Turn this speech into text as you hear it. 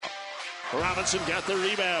Robinson got the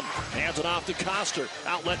rebound. Hands it off to Coster.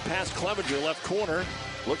 Outlet pass Clevenger, left corner.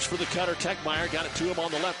 Looks for the cutter. Techmeyer got it to him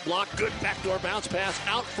on the left block. Good backdoor bounce pass.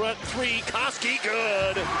 Out front three. Koski,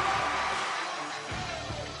 good.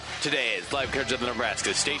 Today's live coverage of the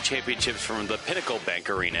Nebraska State Championships from the Pinnacle Bank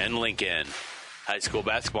Arena in Lincoln. High school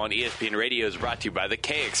basketball on ESPN Radio is brought to you by the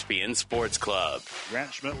KXPN Sports Club.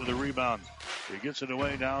 Grant Schmidt with a rebound. He gets it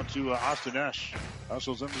away now to Austin Esch.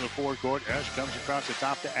 Hustles into the forecourt. Esch comes across the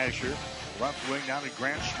top to Asher. Left wing down to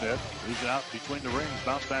Grant Schmidt. Leaves it out between the rings.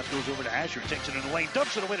 Bounce pass goes over to Asher. Takes it in the lane.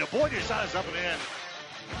 Dumps it away to Boyd. His shot is up and in.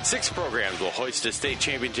 6 programs will hoist a state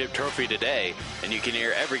championship trophy today, and you can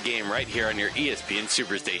hear every game right here on your ESPN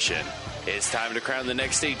Superstation. It's time to crown the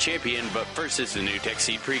next state champion, but first is the New Tech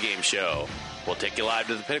Seed pregame show. We'll take you live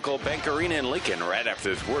to the Pinnacle Bank Arena in Lincoln right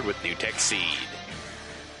after this word with New Tech Seed.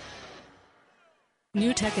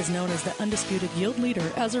 New Tech is known as the undisputed yield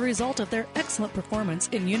leader as a result of their excellent performance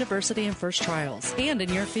in university and first trials and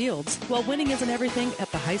in your fields. While winning isn't everything at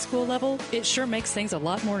the high school level, it sure makes things a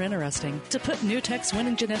lot more interesting. To put New Tech's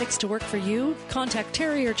winning genetics to work for you, contact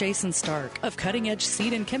Terry or Jason Stark of Cutting Edge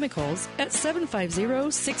Seed and Chemicals at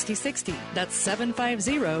 750-6060. That's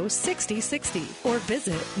 750-6060. Or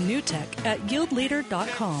visit newtech at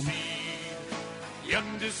yieldleader.com. The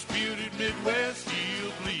undisputed Midwest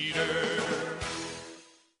yield leader.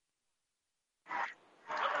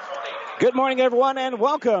 Good morning, everyone, and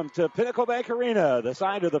welcome to Pinnacle Bank Arena, the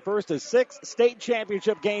site of the first of 6 state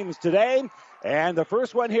championship games today. And the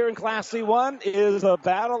first one here in Class C1 is the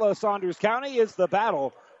Battle of Saunders County. It's the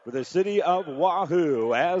battle for the city of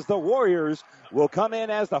Wahoo, as the Warriors will come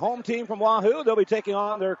in as the home team from Wahoo. They'll be taking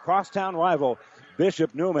on their crosstown rival,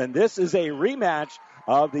 Bishop Neumann. This is a rematch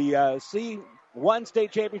of the C1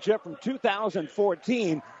 state championship from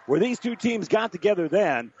 2014, where these two teams got together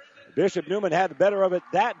then. Bishop Neumann had the better of it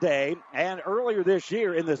that day, and earlier this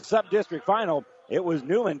year in the sub-district final, it was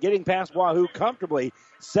Neumann getting past Wahoo comfortably,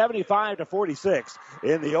 75-46,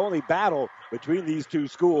 in the only battle between these two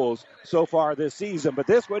schools so far this season. But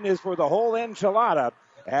this one is for the whole enchilada,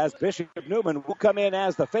 as Bishop Neumann will come in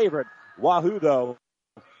as the favorite. Wahoo, though,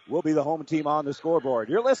 will be the home team on the scoreboard.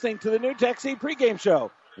 You're listening to the New Tech Seed pregame show.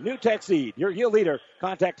 The New Tech Seed, your yield leader.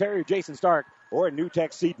 Contact Terry or Jason Stark or a New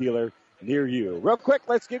Tech Seed dealer near you. Real quick,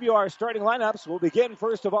 let's give you our starting lineups. We'll begin,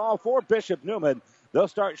 first of all, for Bishop Neumann. They'll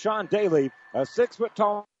start Sean Daly, a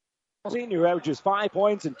 6-foot-tall senior who averages 5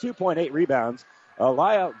 points and 2.8 rebounds.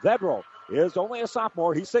 Elia Vedral is only a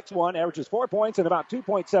sophomore. He's 6'1", averages 4 points and about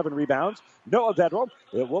 2.7 rebounds. Noah Vedral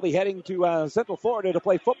will be heading to Central Florida to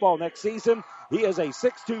play football next season. He is a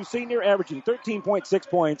 6'2" senior, averaging 13.6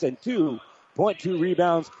 points and 2.2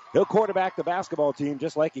 rebounds. He'll quarterback the basketball team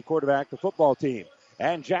just like he quarterbacked the football team.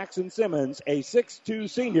 And Jackson Simmons, a 6'2"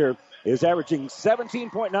 senior, is averaging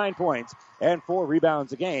 17.9 points and 4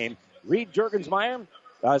 rebounds a game. Reed Jurgensmeyer,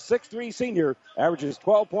 a 6'3" senior, averages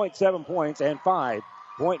 12.7 points and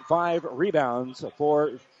 5.5 rebounds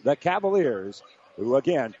for the Cavaliers, who,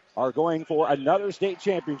 again, are going for another state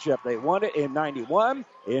championship. They won it in 91,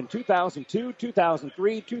 in 2002,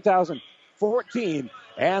 2003, 2014,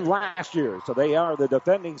 and last year. So they are the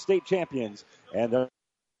defending state champions, and they'll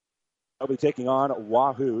be taking on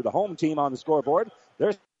Wahoo, the home team on the scoreboard.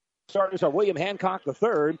 Their starters are William Hancock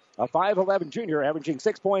III, a 5'11" junior, averaging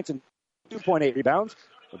 6 points and 2.8 rebounds.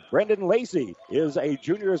 Brendan Lacey is a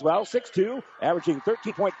junior as well, 6'2", averaging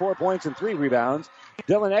 13.4 points and 3 rebounds.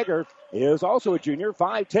 Dylan Egger is also a junior,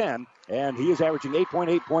 5'10", and he is averaging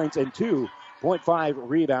 8.8 points and 2.5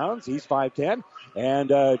 rebounds. He's 5'10". And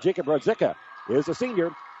Jacob Rodzicka is a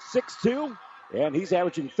senior, 6'2", and he's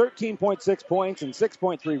averaging 13.6 points and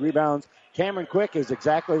 6.3 rebounds. Cameron Quick is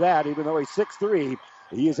exactly that. Even though he's 6'3",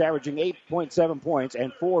 he is averaging 8.7 points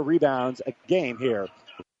and 4 rebounds a game here.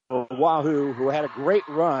 Wahoo, who had a great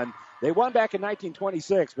run. They won back in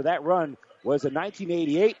 1926, but that run was in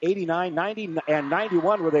 1988, 89, 90, and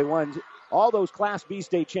 91, where they won all those Class B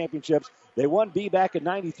state championships. They won B back in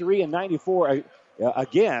 93 and 94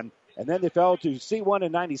 again, and then they fell to C1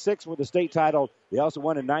 in 96 for the state title. They also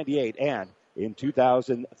won in 98 and in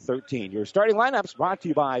 2013. Your starting lineups brought to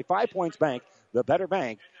you by 5 Points Bank, the better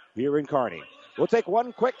bank here in Kearney. We'll take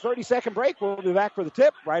one quick 30-second break. We'll be back for the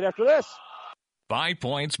tip right after this. 5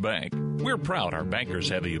 Points Bank. We're proud our bankers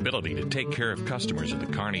have the ability to take care of customers in the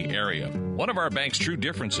Kearney area. One of our bank's true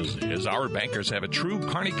differences is our bankers have a true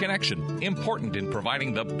Kearney connection, important in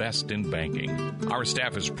providing the best in banking. Our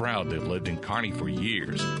staff is proud they've lived in Kearney for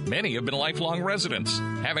years. Many have been lifelong residents.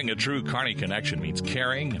 Having a true Kearney connection means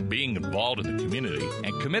caring and being involved in the community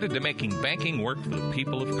and committed to making banking work for the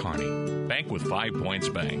people of Kearney. Bank with 5 Points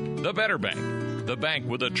Bank, the better bank, the bank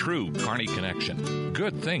with a true Kearney connection.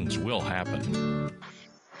 Good things will happen.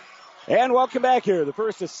 And welcome back here. The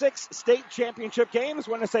first of 6 state championship games.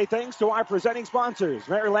 Want to say thanks to our presenting sponsors,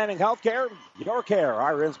 Mary Lanning Healthcare, Your Care,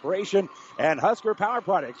 our inspiration, and Husker Power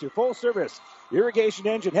Products, your full service irrigation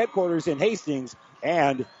engine headquarters in Hastings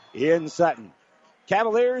and in Sutton.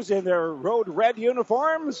 Cavaliers in their road red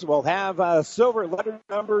uniforms will have silver letter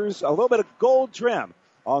numbers, a little bit of gold trim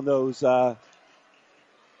on those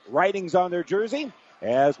writings on their jersey,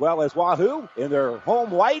 as well as Wahoo in their home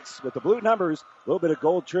whites with the blue numbers, a little bit of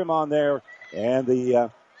gold trim on there, and the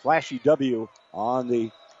flashy W on the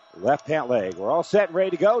left pant leg. We're all set and ready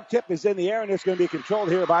to go. Tip is in the air, and it's going to be controlled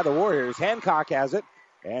here by the Warriors. Hancock has it,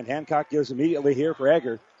 and Hancock gives immediately here for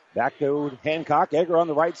Egger. Back to Hancock. Egger on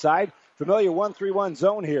the right side. Familiar 1-3-1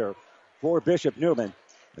 zone here for Bishop Neumann.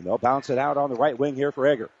 And they'll bounce it out on the right wing here for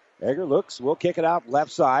Egger. Egger looks, will kick it out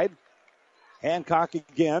left side. Hancock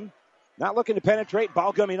again. Not looking to penetrate.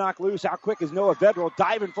 Ball gummy knocked loose. How quick is Noah Vedral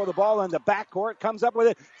diving for the ball in the backcourt. Comes up with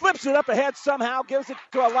it. Flips it up ahead somehow. Gives it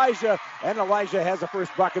to Elijah. And Elijah has the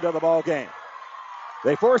first bucket of the ball game.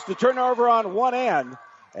 They forced the turnover on one end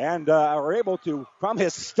and are able to, from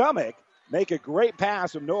his stomach, make a great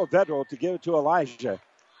pass from Noah Vedral to give it to Elijah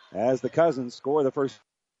as the Cousins score the first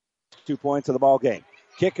 2 points of the ball game.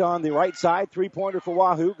 Kick on the right side. Three-pointer for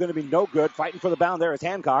Wahoo. Going to be no good. Fighting for the bound there is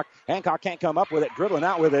Hancock. Hancock can't come up with it. Dribbling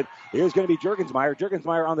out with it. Here's going to be Juergensmeyer.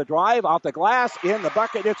 Juergensmeyer on the drive. Off the glass. In the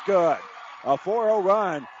bucket. It's good. A 4-0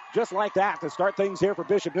 run. Just like that to start things here for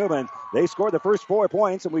Bishop Neumann. They scored the first 4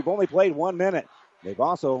 points, and we've only played 1 minute. They've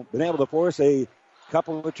also been able to force a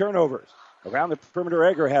couple of turnovers. Around the perimeter,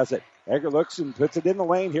 Egger has it. Egger looks and puts it in the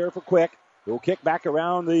lane here for Quick. He'll kick back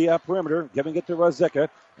around the perimeter, giving it to Rozeka.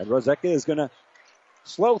 And Rozeka is going to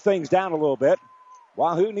slow things down a little bit.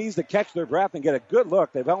 Wahoo needs to catch their breath and get a good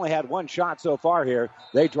look. They've only had 1 shot so far here.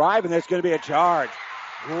 They drive, and there's going to be a charge.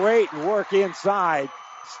 Great work inside.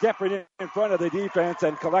 Stepping in front of the defense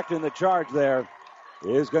and collecting the charge there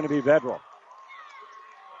is going to be Vedral.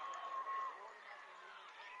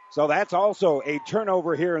 So that's also a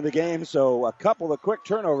turnover here in the game. So a couple of quick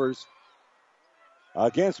turnovers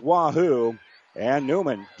against Wahoo, and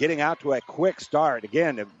Neumann getting out to a quick start.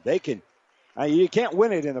 Again, if they can, you can't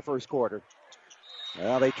win it in the first quarter.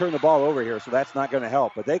 Well, they turn the ball over here, so that's not going to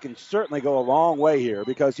help. But they can certainly go a long way here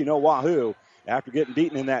because, Wahoo, after getting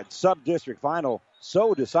beaten in that sub-district final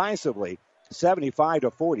so decisively,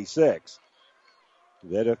 75-46,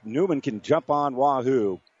 that if Neumann can jump on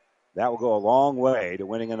Wahoo, that will go a long way to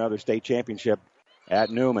winning another state championship at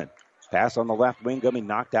Neumann. Pass on the left wing going to be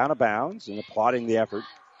knocked out of bounds and applauding the effort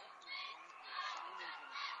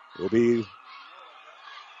will be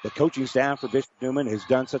the coaching staff for Bishop Neumann has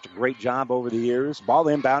done such a great job over the years. Ball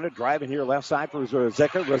inbounded, driving here left side for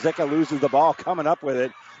Rozeka. Rozeka loses the ball. Coming up with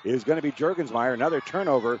it is going to be Juergensmeyer. Another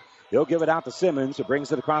turnover. He'll give it out to Simmons, who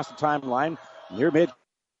brings it across the timeline near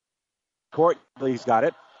mid-court. He's got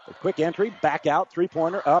it. A quick entry, back out,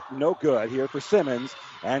 three-pointer up, no good here for Simmons.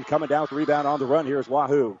 And coming down with the rebound on the run here is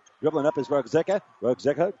Wahoo. Dribbling up is Rozeka.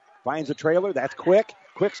 Rozeka finds a trailer. That's Quick.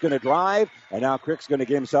 Quick's going to drive, and now Quick's going to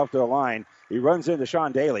get himself to the line. He runs into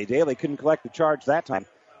Sean Daly. Daly couldn't collect the charge that time,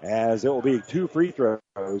 as it will be 2 free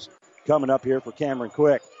throws coming up here for Cameron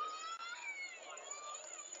Quick.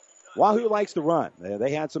 Wahoo likes to run.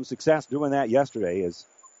 They had some success doing that yesterday as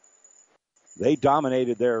they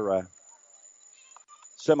dominated their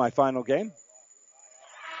semifinal game.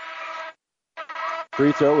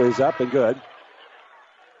 Free throw is up and good.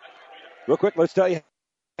 Real quick, let's tell you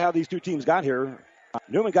how these two teams got here.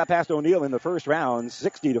 Neumann got past O'Neill in the first round,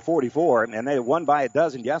 60-44, and they won by a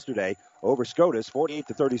dozen yesterday over Scotus,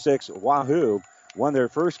 48-36. Wahoo won their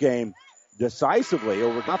first game decisively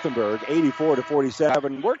over Gothenburg,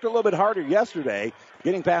 84-47. Worked a little bit harder yesterday,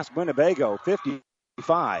 getting past Winnebago,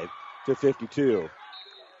 55-52.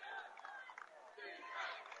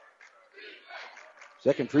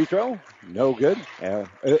 Second free throw, no good.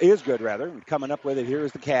 Is good, rather. Coming up with it here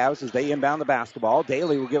is the Cavs as they inbound the basketball.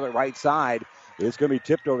 Daly will give it right side. It's going to be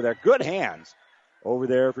tipped over there. Good hands over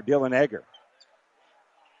there for Dylan Egger.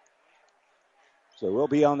 So we'll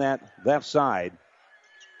be on that left side.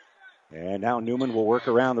 And now Neumann will work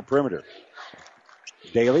around the perimeter.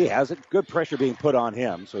 Daly has it. Good pressure being put on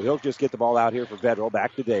him. So he'll just get the ball out here for Vedral.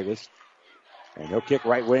 Back to Davis. And he'll kick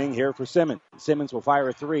right wing here for Simmons. Simmons will fire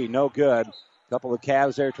a three. No good. Couple of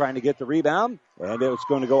Cavs there trying to get the rebound. And it's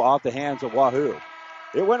going to go off the hands of Wahoo.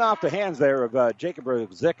 It went off the hands there of Jacob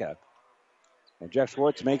Rozeka. And Jeff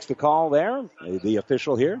Schwartz makes the call there, the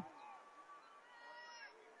official here.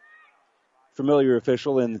 Familiar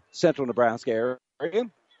official in central Nebraska area.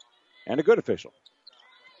 And a good official.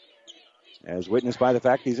 As witnessed by the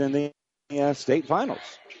fact he's in the state finals.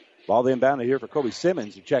 Ball inbounded here for Kobe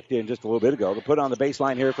Simmons, who checked in just a little bit ago. They'll put it on the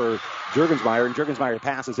baseline here for Jurgensmeyer, and Jurgensmeyer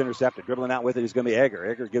pass is intercepted. Dribbling out with it is going to be Egger.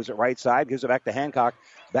 Egger gives it right side, gives it back to Hancock.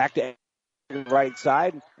 Back to Egger, right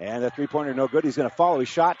side, and the three-pointer no good. He's going to follow his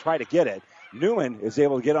shot, try to get it. Neumann is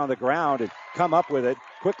able to get on the ground and come up with it.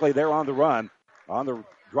 Quickly, they're on the run. On the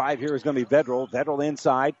drive here is going to be Vedral. Vedral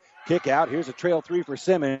inside, kick out. Here's a trail three for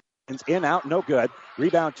Simmons. In, out, no good.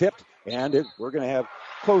 Rebound tipped, and we're going to have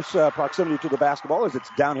close proximity to the basketball as it's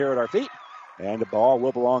down here at our feet. And the ball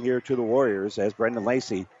will belong here to the Warriors as Brendan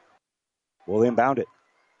Lacey will inbound it.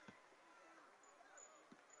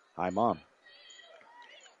 Hi, Mom.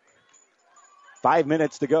 5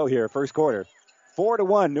 minutes to go here, first quarter.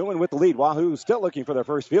 4-1, Neumann with the lead. Wahoo still looking for their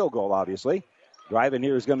first field goal, obviously. Driving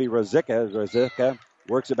here is going to be Rosica. Rosica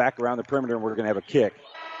works it back around the perimeter, and we're going to have a kick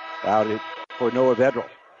out for Noah Vedral.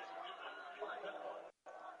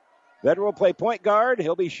 Vedral will play point guard.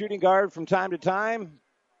 He'll be shooting guard from time to time.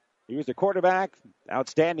 He was the quarterback,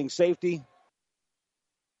 outstanding safety.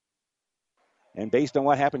 And based on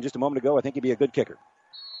what happened just a moment ago, I think he'd be a good kicker.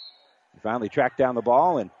 He finally tracked down the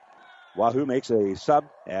ball, and Wahoo makes a sub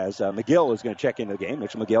as McGill is going to check into the game.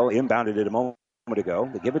 Mitchell McGill inbounded it a moment ago.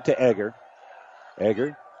 They give it to Egger.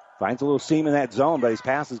 Egger finds a little seam in that zone, but his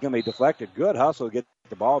pass is going to be deflected. Good hustle to get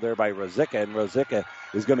the ball there by Rosica, and Rosica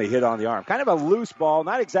is going to be hit on the arm. Kind of a loose ball,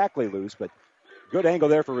 not exactly loose, but good angle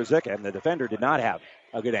there for Rosica, and the defender did not have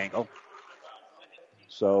a good angle.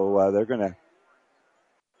 So they're going to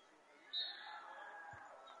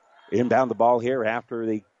inbound the ball here after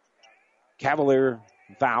the Cavalier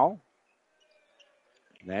foul.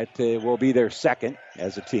 That will be their second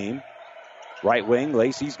as a team. Right wing,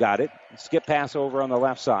 Lacey's got it. Skip pass over on the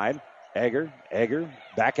left side. Egger,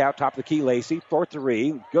 back out top of the key, Lacey.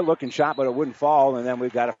 4-3. Good looking shot, but it wouldn't fall. And then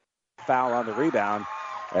we've got a foul on the rebound.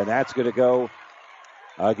 And that's going to go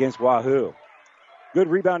against Wahoo. Good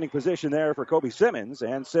rebounding position there for Kobe Simmons.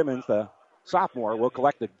 And Simmons, the sophomore, will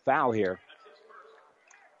collect the foul here.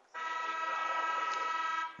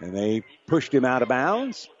 And they pushed him out of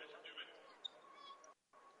bounds.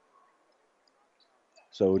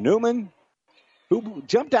 So Neumann, who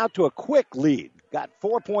jumped out to a quick lead, got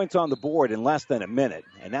 4 points on the board in less than a minute.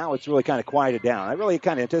 And now it's really kind of quieted down. I really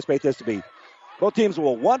kind of anticipate this to be, both teams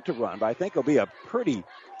will want to run, but I think it'll be a pretty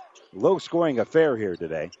low-scoring affair here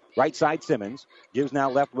today. Right side Simmons gives now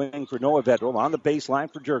left wing for Noah Vedral on the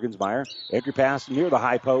baseline for Jurgensmeyer. Entry pass near the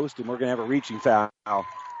high post, and we're going to have a reaching foul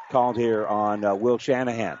called here on Will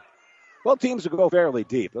Shanahan. Both teams will go fairly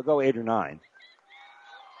deep. They'll go 8 or 9.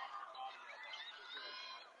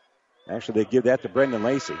 Actually, they give that to Brendan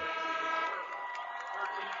Lacey.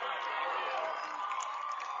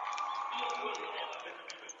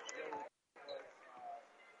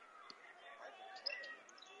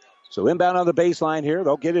 So inbound on the baseline here.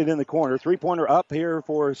 They'll get it in the corner. Three-pointer up here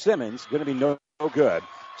for Simmons. Going to be no good.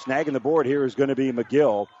 Snagging the board here is going to be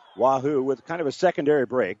McGill. Wahoo with kind of a secondary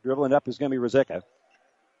break. Dribbling up is going to be Rosica.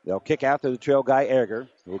 They'll kick out to the trail guy, Egger.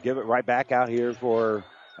 We'll give it right back out here for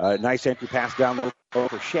a nice entry pass down the road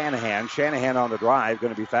for Shanahan. Shanahan on the drive,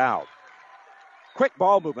 going to be fouled. Quick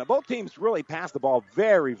ball movement. Both teams really pass the ball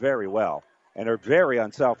very, very well and are very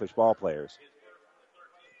unselfish ball players.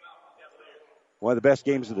 One of the best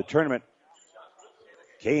games of the tournament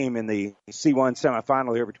came in the C1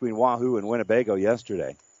 semifinal here between Wahoo and Winnebago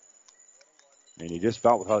yesterday. And you just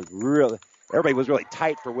felt really, everybody was really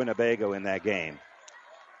tight for Winnebago in that game.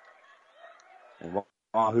 And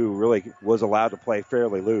Wahoo really was allowed to play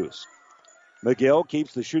fairly loose. McGill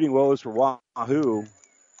keeps the shooting woes for Wahoo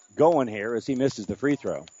going here as he misses the free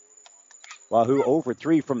throw. Wahoo 0 for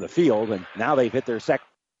 3 from the field, and now they've hit their second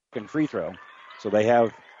free throw. So they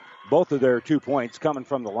have both of their 2 points coming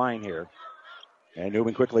from the line here. And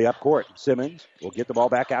moving quickly up court. Simmons will get the ball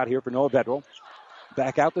back out here for Noah Vedral.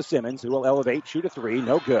 Back out to Simmons, who will elevate, shoot a three,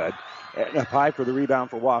 no good. And up high for the rebound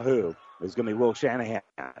for Wahoo is going to be Will Shanahan.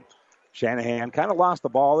 Shanahan kind of lost the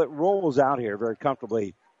ball. It rolls out here very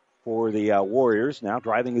comfortably for the Warriors. Now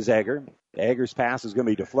driving is Egger. Egger's pass is going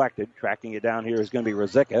to be deflected. Tracking it down here is going to be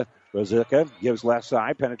Rosica. Rosica gives left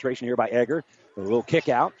side. Penetration here by Egger. A little kick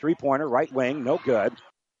out. Three-pointer, right wing, no good.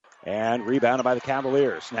 And rebounded by the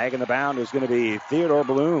Cavaliers. Snagging the bound is going to be Theodore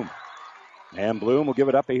Bloom. And Bloom will give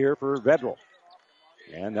it up here for Vedral.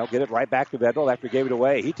 And they'll get it right back to Vedral after he gave it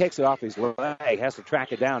away. He takes it off his leg, has to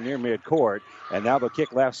track it down near midcourt. And now they'll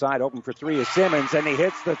kick left side, open for three is Simmons, and he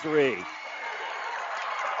hits the three.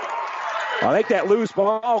 I think that loose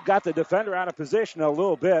ball got the defender out of position a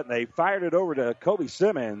little bit. They fired it over to Kobe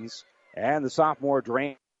Simmons, and the sophomore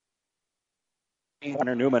drained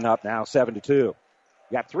Neumann up now 7-2.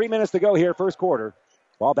 Got 3 minutes to go here, first quarter.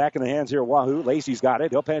 Ball back in the hands here of Wahoo. Lacey's got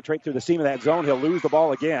it. He'll penetrate through the seam of that zone. He'll lose the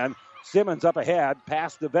ball again. Simmons up ahead.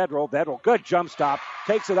 Pass to Vedral. Vedral, good jump stop.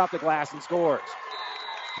 Takes it off the glass and scores.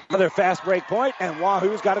 Another fast break point, and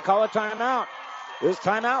Wahoo's got to call a timeout. This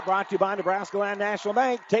timeout brought to you by Nebraska Land National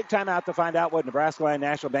Bank. Take time out to find out what Nebraska Land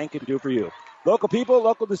National Bank can do for you. Local people,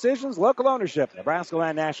 local decisions, local ownership. Nebraska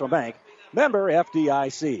Land National Bank. Member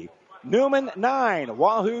FDIC. Neumann 9,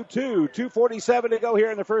 Wahoo 2. 2:47 to go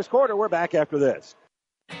here in the first quarter. We're back after this.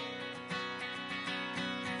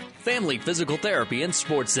 Family Physical Therapy and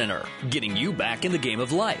Sports Center, getting you back in the game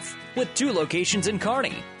of life. With 2 locations in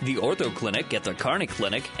Kearney, the Ortho Clinic at the Kearney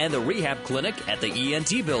Clinic and the Rehab Clinic at the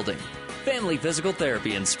ENT Building. Family Physical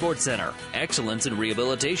Therapy and Sports Center, excellence in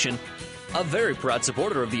rehabilitation. A very proud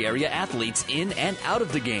supporter of the area athletes in and out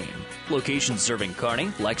of the game. Locations serving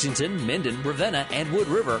Kearney, Lexington, Minden, Ravenna, and Wood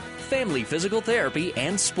River. Family Physical Therapy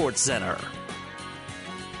and Sports Center.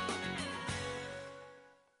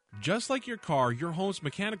 Just like your car, your home's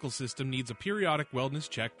mechanical system needs a periodic wellness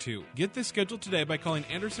check, too. Get this scheduled today by calling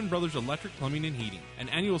Anderson Brothers Electric Plumbing and Heating. An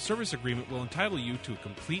annual service agreement will entitle you to a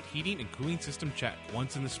complete heating and cooling system check,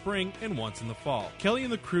 once in the spring and once in the fall. Kelly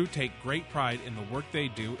and the crew take great pride in the work they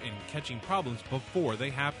do in catching problems before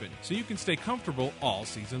they happen, so you can stay comfortable all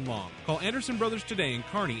season long. Call Anderson Brothers today in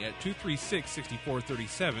Kearney at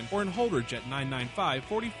 236-6437 or in Holdridge at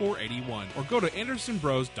 995-4481 or go to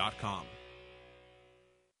andersonbros.com.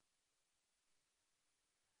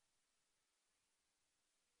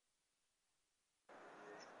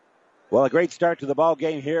 Well, a great start to the ball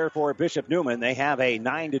game here for Bishop Neumann. They have a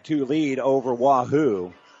 9-2 lead over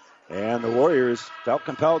Wahoo. And the Warriors felt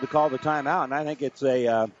compelled to call the timeout, and I think it's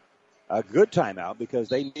a good timeout because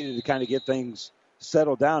they needed to kind of get things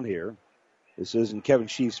settled down here. This isn't Kevin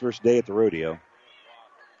Sheaf's first day at the rodeo.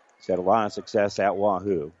 He's had a lot of success at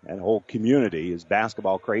Wahoo, and the whole community is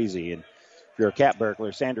basketball crazy. And if you're a cat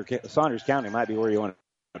burglar, Saunders County might be where you want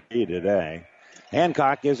to be today.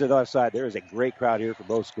 Hancock gives it the left side. There is a great crowd here for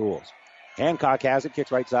both schools. Hancock has it, kicks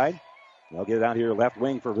right side. They'll get it out here left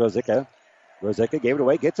wing for Rosica. Rosica gave it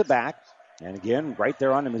away, gets it back. And again, right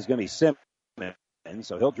there on him is going to be Simmons.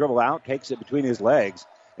 So he'll dribble out, takes it between his legs.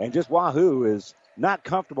 And just Wahoo is not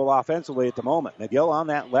comfortable offensively at the moment. McGill on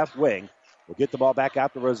that left wing will get the ball back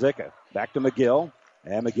out to Rosica. Back to McGill.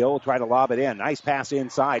 And McGill will try to lob it in. Nice pass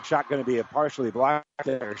inside. Shot going to be partially blocked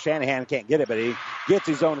there. Shanahan can't get it, but he gets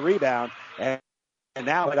his own rebound. And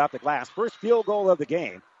now hit off the glass. First field goal of the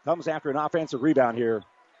game comes after an offensive rebound here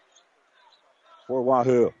for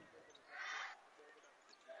Wahoo.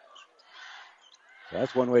 So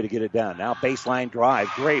that's one way to get it done. Now baseline drive.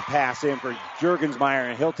 Great pass in for Juergensmeyer,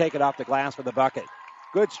 and he'll take it off the glass for the bucket.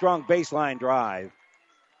 Good, strong baseline drive.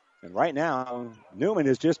 And right now, Neumann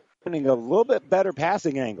is just putting a little bit better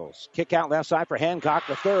passing angles. Kick out left side for Hancock,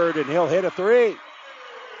 the third, and he'll hit a three.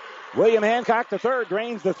 William Hancock, the third,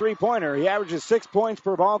 drains the three-pointer. He averages 6 points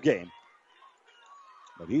per ball game.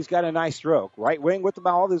 But he's got a nice stroke. Right wing with the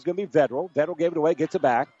ball. There's going to be Vedral. Vedral gave it away, gets it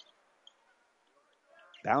back.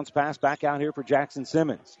 Bounce pass back out here for Jackson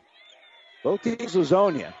Simmons. Both teams will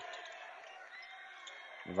zone you.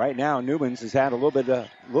 And right now, Newman's has had a little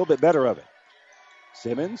bit better of it.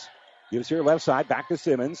 Simmons gives here left side, back to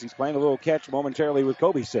Simmons. He's playing a little catch momentarily with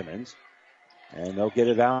Kobe Simmons. And they'll get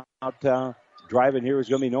it out. Driving here is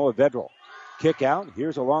going to be Noah Vedral. Kick out.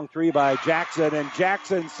 Here's a long three by Jackson, and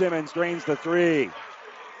Jackson Simmons drains the three.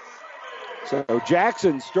 So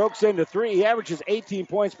Jackson strokes into three. He averages 18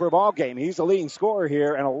 points per ball game. He's the leading scorer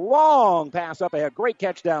here, and a long pass up ahead. Great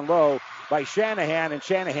catch down low by Shanahan, and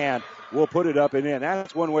Shanahan will put it up and in.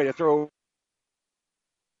 That's one way to throw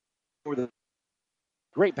over the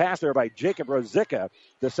great pass there by Jacob Rosica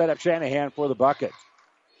to set up Shanahan for the bucket.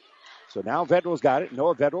 So now Vedral's got it.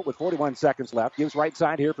 Noah Vedral with 41 seconds left. Gives right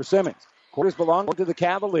side here for Simmons. Quarters belong to the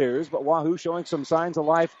Cavaliers, but Wahoo showing some signs of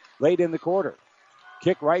life late in the quarter.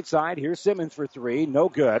 Kick right side. Here's Simmons for three. No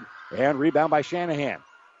good. And rebound by Shanahan.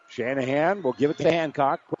 Shanahan will give it to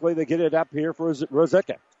Hancock. Quickly they get it up here for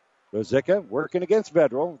Rosica. Rosica working against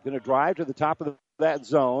Vedral. Going to drive to the top of that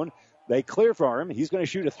zone. They clear for him. He's going to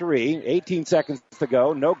shoot a three. 18 seconds to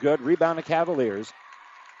go. No good. Rebound to Cavaliers.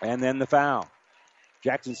 And then the foul.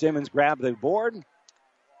 Jackson Simmons grabbed the board.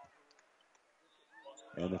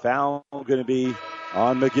 And the foul going to be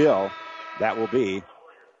on McGill. That will be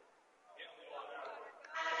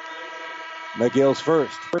McGill's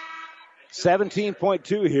first.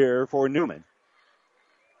 17.2 here for Neumann.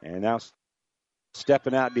 And now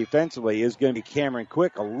stepping out defensively is going to be Cameron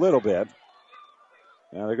Quick a little bit.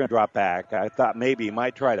 Now they're going to drop back. I thought maybe he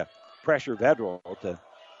might try to pressure Vedral to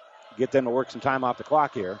get them to work some time off the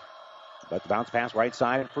clock here. But the bounce pass right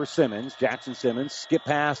side for Simmons. Jackson Simmons. Skip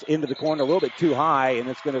pass into the corner a little bit too high, and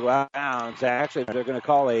it's going to go out of bounds. Actually, they're going to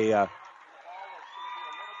call a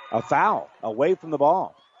foul away from the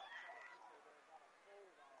ball.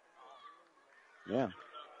 Yeah.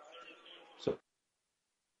 So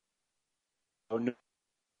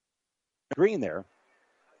green there.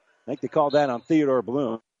 I think they called that on Theodore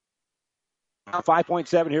Bloom.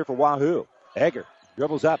 5.7 here for Wahoo. Egger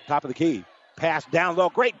dribbles up, top of the key. Pass down low.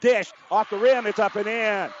 Great dish. Off the rim. It's up and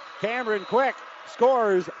in. Cameron Quick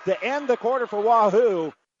scores to end the quarter for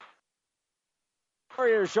Wahoo.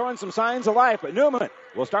 Warriors showing some signs of life, but Neumann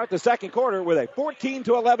will start the second quarter with a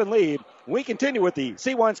 14-11 lead. We continue with the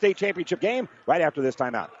C1 State Championship game right after this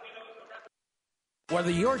timeout.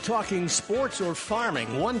 Whether you're talking sports or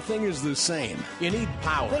farming, one thing is the same. You need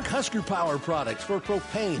power. Think Husker Power products for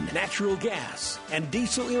propane, natural gas, and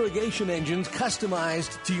diesel irrigation engines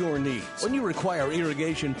customized to your needs. When you require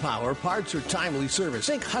irrigation power, parts, or timely service,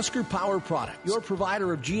 think Husker Power products, your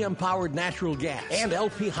provider of GM-powered natural gas and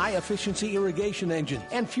LP high-efficiency irrigation engines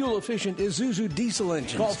and fuel-efficient Isuzu diesel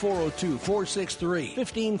engines. Call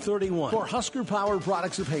 402-463-1531 for Husker Power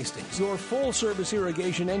products of Hastings, your full-service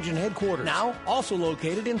irrigation engine headquarters. Now, also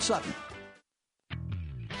located in Sutton.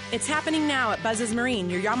 It's happening now at Buzz's Marine,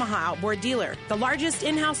 your Yamaha outboard dealer. The largest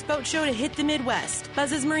in-house boat show to hit the Midwest.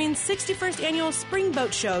 Buzz's Marine's 61st annual spring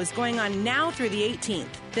boat show is going on now through the 18th.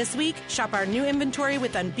 This week, shop our new inventory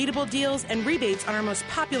with unbeatable deals and rebates on our most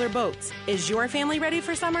popular boats. Is your family ready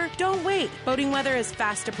for summer? Don't wait. Boating weather is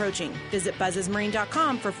fast approaching. Visit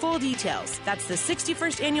buzzesmarine.com for full details. That's the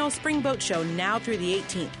 61st annual spring boat show now through the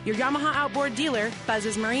 18th. Your Yamaha outboard dealer,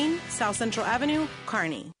 Buzz's Marine, South Central Avenue,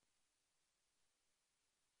 Kearney.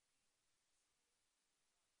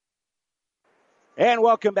 And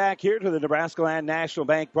welcome back here to the Nebraska Land National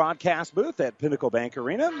Bank broadcast booth at Pinnacle Bank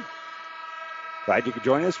Arena. Glad you could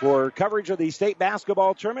join us for coverage of the state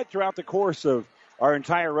basketball tournament throughout the course of our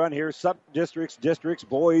entire run here. Sub-districts, districts,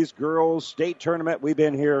 boys, girls, state tournament. We've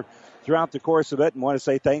been here throughout the course of it and want to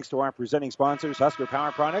say thanks to our presenting sponsors, Husker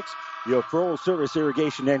Power Products, your full-service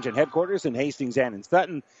irrigation engine headquarters in Hastings and in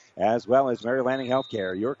Sutton, as well as Mary Lanning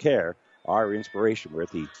Healthcare. Your care, our inspiration. We're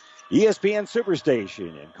at the ESPN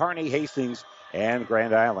Superstation in Kearney, Hastings, and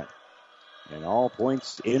Grand Island. And all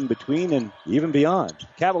points in between and even beyond.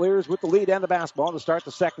 Cavaliers with the lead and the basketball to start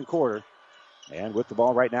the second quarter. And with the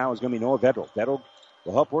ball right now is going to be Noah Vedral. Vedral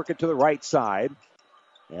will help work it to the right side.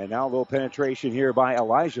 And now a little penetration here by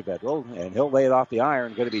Elijah Vedral. And he'll lay it off the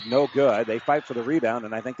iron. Going to be no good. They fight for the rebound,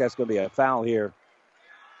 and I think that's going to be a foul here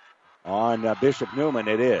on Bishop Neumann.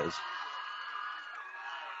 It is.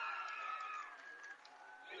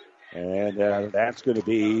 And that's going to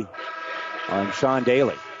be on Sean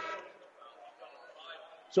Daly.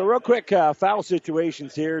 So real quick foul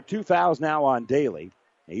situations here. 2 fouls now on Daly.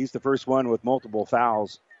 He's the first one with multiple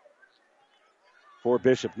fouls for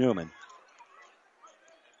Bishop Neumann.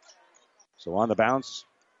 So on the bounce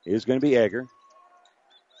is going to be Egger.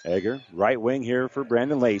 Egger, right wing here for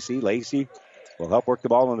Brandon Lacey. Lacey will help work the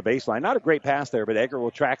ball on the baseline. Not a great pass there, but Egger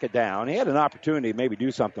will track it down. He had an opportunity to maybe do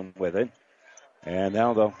something with it. And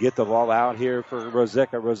now they'll get the ball out here for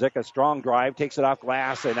Rosica. Rosica, strong drive, takes it off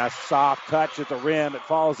glass, and a soft touch at the rim. It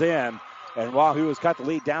falls in, and Wahoo has cut the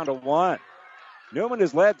lead down to 1. Neumann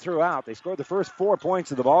has led throughout. They scored the first 4 points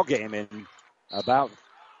of the ball game in about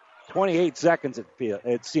 28 seconds,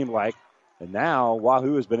 it seemed like. And now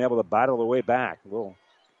Wahoo has been able to battle their way back. A little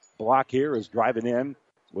block here is driving in.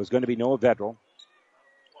 Was going to be Noah Vedral.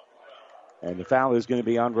 And the foul is going to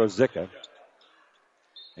be on Rosica.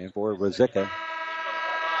 And for Rosica,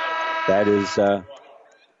 that is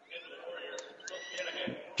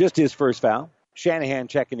just his first foul. Shanahan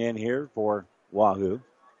checking in here for Wahoo.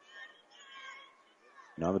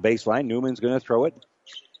 And on the baseline, Newman's going to throw it.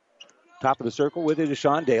 Top of the circle with it is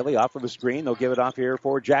Sean Daly. Off of the screen, they'll give it off here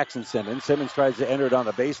for Jackson Simmons. Simmons tries to enter it on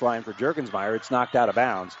the baseline for Jerkensmeyer. It's knocked out of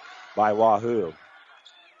bounds by Wahoo.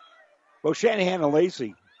 Well, Shanahan and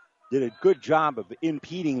Lacey did a good job of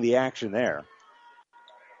impeding the action there.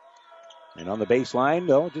 And on the baseline,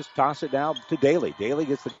 they'll just toss it down to Daly. Daly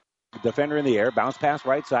gets the defender in the air. Bounce pass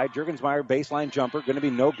right side. Jerkensmeyer baseline jumper. Going to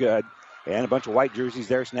be no good. And a bunch of white jerseys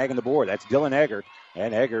there snagging the board. That's Dylan Egger.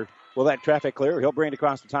 And Egger will let traffic clear. He'll bring it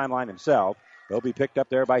across the timeline himself. They'll be picked up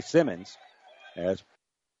there by Simmons. As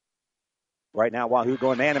right now, Wahoo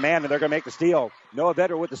going man-to-man, and they're going to make the steal. Noah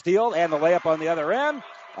Vedder with the steal and the layup on the other end.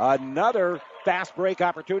 Another fast break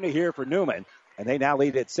opportunity here for Neumann. And they now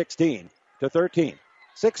lead at 16-13.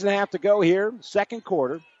 6.5 to go here, second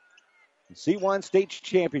quarter. C1 State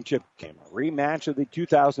Championship game. A rematch of the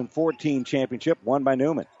 2014 championship won by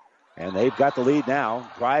Neumann. And they've got the lead now.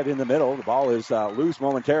 Drive in the middle. The ball is loose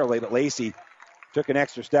momentarily, but Lacey took an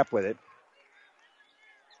extra step with it.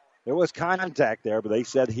 There was contact there, but they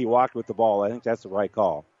said he walked with the ball. I think that's the right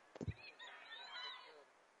call.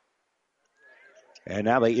 And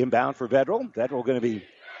now they inbound for Vedral. Vedral going to be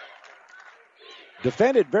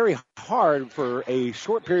defended very hard for a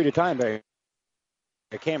short period of time by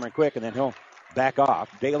Cameron Quick, and then he'll back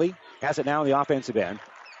off. Daly has it now on the offensive end.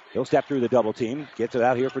 He'll step through the double team. Gets it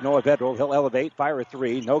out here for Noah Vedral. He'll elevate, fire a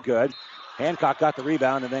three. No good. Hancock got the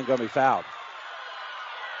rebound and then going to be fouled.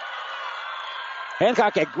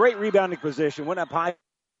 Hancock had great rebounding position. Went up high.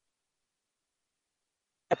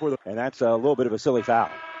 And that's a little bit of a silly foul.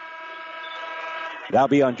 That'll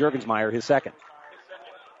be on Juergensmeyer, his second.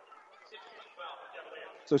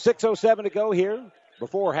 So 6:07 to go here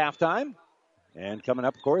before halftime. And coming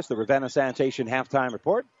up, of course, the Ravenna Sanitation halftime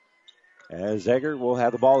report. As Egger will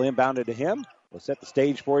have the ball inbounded to him. We'll set the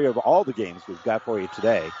stage for you of all the games we've got for you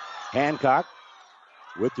today. Hancock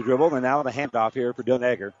with the dribble, and now the handoff here for Dylan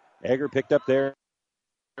Egger. Egger picked up there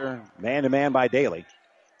man-to-man by Daly.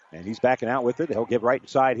 And he's backing out with it. He'll give right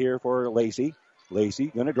side here for Lacey. Lacey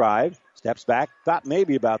going to drive. Steps back. Thought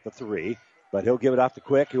maybe about the three. But he'll give it off to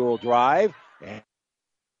Quick, who will drive. And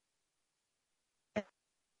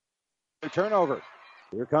turnover.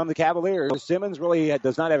 Here come the Cavaliers. Simmons really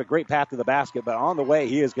does not have a great path to the basket, but on the way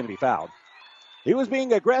he is going to be fouled. He was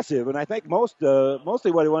being aggressive, and I think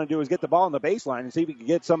mostly what he wanted to do is get the ball on the baseline and see if he could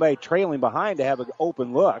get somebody trailing behind to have an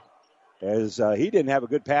open look, as he didn't have a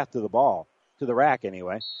good path to the ball, to the rack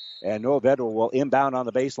anyway. And Noah Vedral will inbound on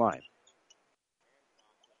the baseline.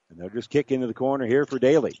 And they'll just kick into the corner here for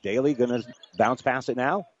Daly. Daly going to bounce past it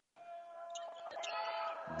now.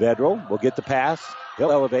 Vedral will get the pass.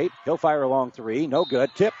 He'll elevate. He'll fire a long three. No good.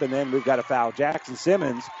 Tip, and then we've got a foul. Jackson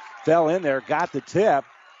Simmons fell in there, got the tip,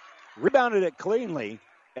 rebounded it cleanly,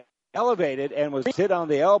 elevated, and was hit on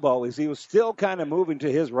the elbow as he was still kind of moving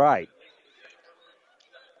to his right.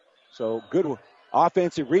 So good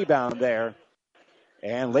offensive rebound there.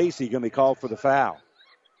 And Lacey going to be called for the foul.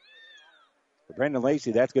 For Brendan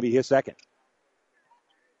Lacey, that's going to be his second.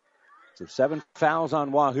 So 7 fouls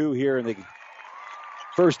on Wahoo here in the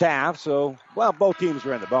first half. So, well, both teams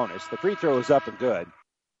are in the bonus. The free throw is up and good.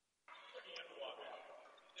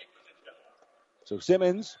 So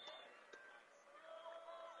Simmons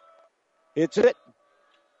hits it.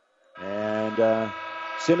 And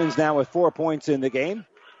Simmons now with 4 points in the game.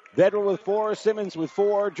 Vedral with 4, Simmons with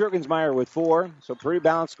 4, Juergensmeyer with 4. So pretty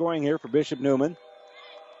balanced scoring here for Bishop Neumann.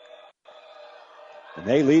 And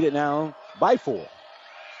they lead it now by 4.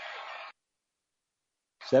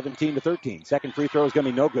 17-13. Second free throw is going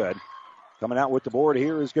to be no good. Coming out with the board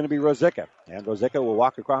here is going to be Rosica. And Rosica will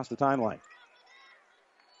walk across the timeline.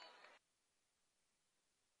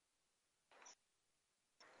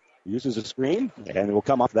 Uses a screen, and will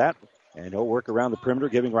come off that. And he'll work around the perimeter,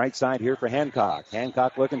 giving right side here for Hancock.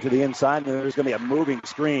 Hancock looking to the inside, and there's going to be a moving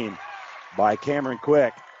screen by Cameron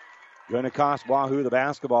Quick. Going to cost Wahoo the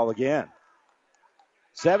basketball again.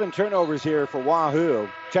 7 turnovers here for Wahoo.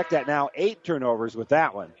 Check that now, 8 turnovers with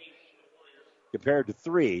that one, compared to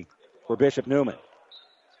 3 for Bishop Neumann.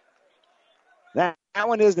 That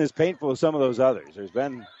one isn't as painful as some of those others. There's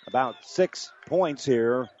been about 6 points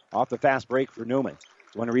here off the fast break for Neumann.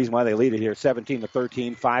 It's one reason why they lead it here,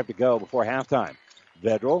 17-13, 5 to go before halftime.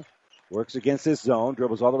 Vedral works against this zone,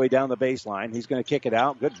 dribbles all the way down the baseline. He's going to kick it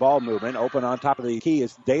out. Good ball movement. Open on top of the key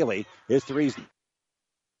is Daly. His three's.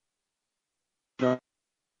 And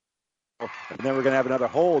then we're going to have another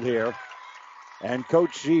hold here. And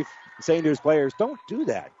Coach Chief saying to his players, don't do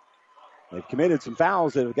that. They've committed some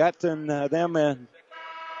fouls that have gotten them in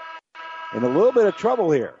a little bit of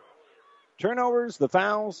trouble here. Turnovers, the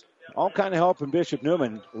fouls, all kind of helping Bishop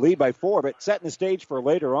Neumann lead by 4, but setting the stage for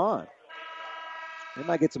later on. They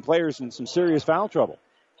might get some players in some serious foul trouble.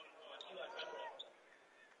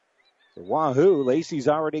 For Wahoo, Lacey's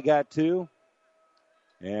already got 2.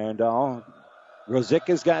 And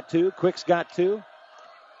Rosica's got 2. Quick's got 2.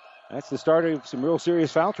 That's the start of some real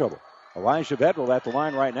serious foul trouble. Elijah Vedral at the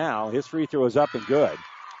line right now. His free throw is up and good.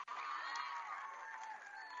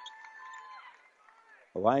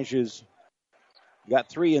 Elijah's got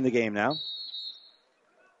 3 in the game now.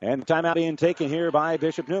 And the timeout being taken here by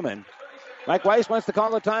Bishop Neumann. Mike Weiss wants to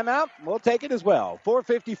call a timeout. We'll take it as well.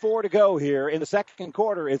 4:54 to go here in the second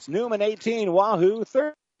quarter. It's Neumann 18, Wahoo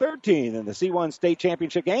 13 in the C1 State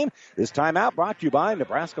Championship game. This timeout brought to you by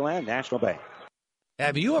Nebraska Land National Bank.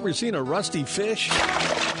 Have you ever seen a rusty fish?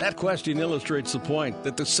 That question illustrates the point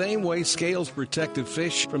that the same way scales protect the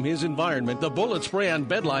fish from his environment, the bullet spray-on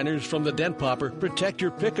bed liners from the Dent Popper protect your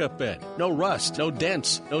pickup bed. No rust, no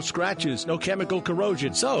dents, no scratches, no chemical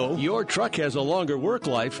corrosion. So, your truck has a longer work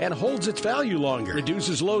life and holds its value longer.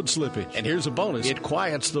 Reduces load slippage. And here's a bonus. It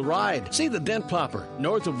quiets the ride. See the Dent Popper,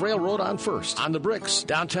 north of Railroad on 1st, on the Bricks,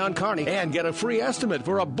 downtown Kearney, and get a free estimate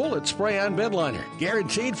for a bullet spray-on bed liner.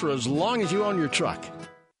 Guaranteed for as long as you own your truck.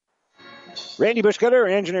 Randy Bushcutter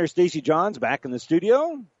and engineer Stacy Johns back in the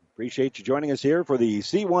studio. Appreciate you joining us here for the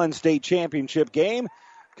C1 State Championship game.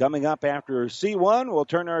 Coming up after C1, we'll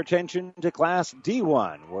turn our attention to Class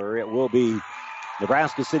D1, where it will be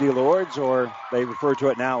Nebraska City Lords, or they refer to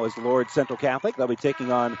it now as Lords Central Catholic. They'll be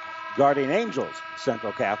taking on Guardian Angels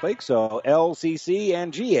Central Catholic, so LCC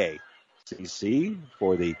and GACC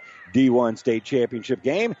for the D1 State Championship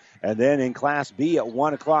game. And then in Class B at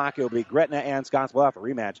 1 o'clock, it'll be Gretna and Scottsbluff, a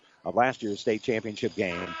rematch of last year's state championship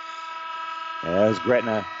game. As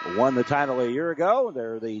Gretna won the title a year ago,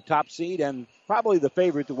 they're the top seed and probably the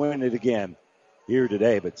favorite to win it again here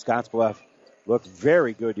today. But Scottsbluff looked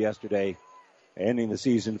very good yesterday, ending the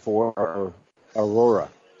season for Aurora.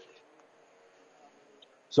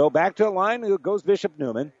 So back to the line goes Bishop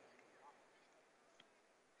Neumann.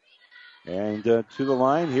 And to the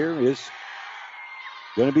line here is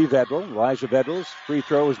going to be Vedral. Elijah Vedral's free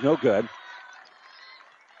throw is no good.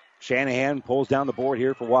 Shanahan pulls down the board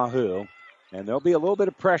here for Wahoo. And there'll be a little bit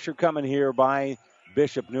of pressure coming here by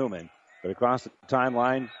Bishop Neumann. But across the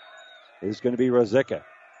timeline is going to be Rosica.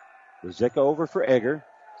 Rosica over for Egger.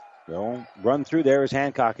 They'll run through there as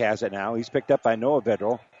Hancock has it now. He's picked up by Noah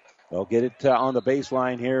Vedral. They'll get it on the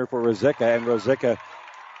baseline here for Rosica. And Rosica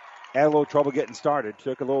had a little trouble getting started.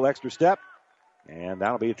 Took a little extra step. And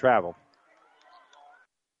that'll be a travel.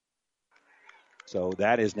 So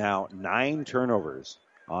that is now 9 turnovers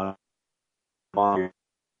on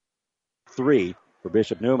 3 for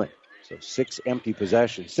Bishop Neumann. So 6 empty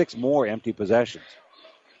possessions. 6 more empty possessions.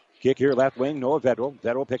 Kick here left wing. Noah Vedral.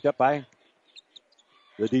 Vedral picked up by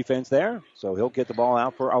the defense there. So he'll get the ball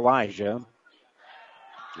out for Elijah.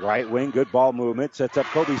 Right wing. Good ball movement. Sets up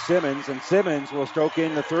Kobe Simmons. And Simmons will stroke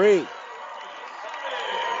in the 3.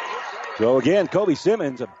 So again, Kobe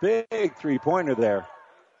Simmons, a big three-pointer there.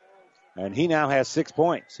 And he now has 6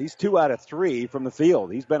 points. He's 2 out of 3 from the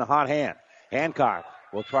field. He's been a hot hand. Hancock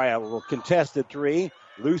will try a little contested 3.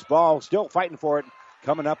 Loose ball, still fighting for it.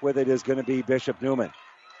 Coming up with it is going to be Bishop Neumann.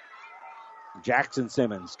 Jackson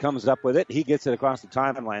Simmons comes up with it. He gets it across the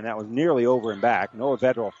timeline. That was nearly over and back. Noah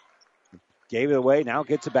Vedral gave it away. Now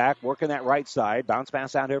gets it back, working that right side. Bounce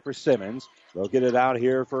pass out here for Simmons. They'll get it out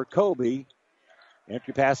here for Kobe.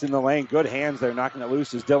 Entry pass in the lane. Good hands there. Knocking it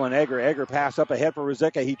loose is Dylan Egger. Egger pass up ahead for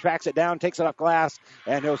Rosica. He tracks it down, takes it off glass,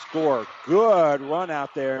 and he'll score. Good run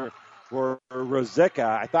out there for Rosica.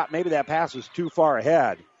 I thought maybe that pass was too far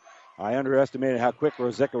ahead. I underestimated how quick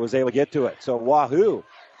Rosica was able to get to it. So Wahoo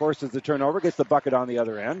forces the turnover, gets the bucket on the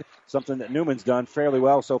other end. Something that Newman's done fairly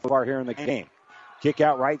well so far here in the game. Kick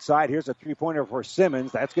out right side. Here's a three-pointer for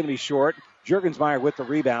Simmons. That's going to be short. Juergensmeyer with the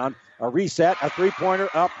rebound. A reset. A three-pointer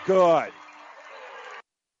up good.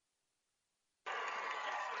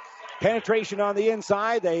 Penetration on the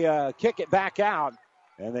inside. They kick it back out,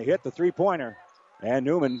 and they hit the three-pointer. And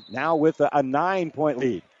Neumann now with a 9-point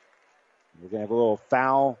lead. We're going to have a little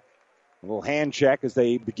foul, a little hand check as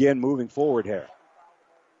they begin moving forward here.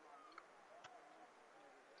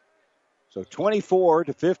 So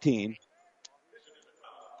 24-15.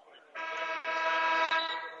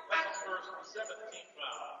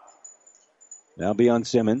 That'll be on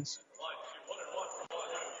Simmons.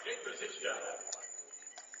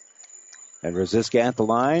 And Rosica at the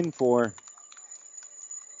line for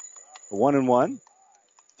 1-1.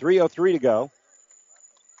 3:03 to go.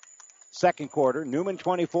 Second quarter. Neumann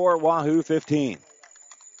 24, Wahoo 15.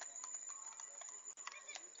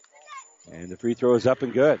 And the free throw is up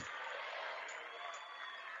and good.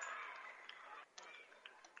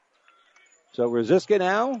 So Rosica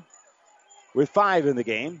now with 5 in the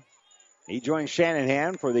game. He joins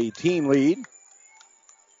Shanahan for the team lead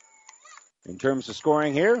in terms of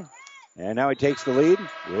scoring here. And now he takes the lead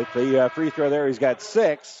with the free throw there. He's got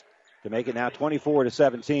 6 to make it now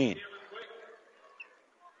 24-17.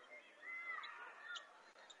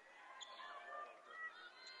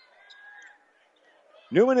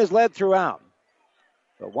 Neumann has led throughout.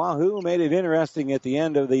 But Wahoo made it interesting at the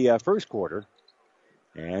end of the first quarter.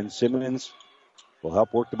 And Simmons will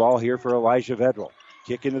help work the ball here for Elijah Vedral.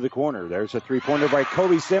 Kick into the corner. There's a three-pointer by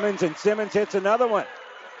Kobe Simmons, and Simmons hits another one.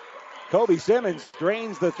 Kobe Simmons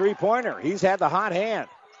drains the three-pointer. He's had the hot hand.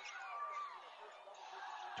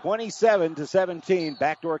 27-17,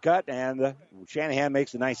 backdoor cut, and Shanahan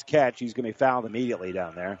makes a nice catch. He's going to be fouled immediately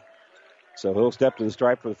down there. So he'll step to the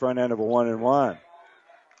stripe for the front end of a 1-and-1.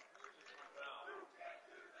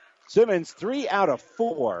 Simmons, 3 out of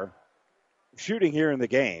 4 shooting here in the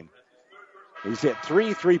game. He's hit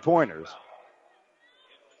 3 3-pointers.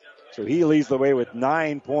 So he leads the way with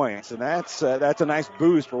 9 points, and that's a nice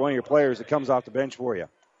boost for one of your players that comes off the bench for you.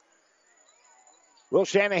 Will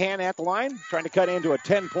Shanahan at the line, trying to cut into a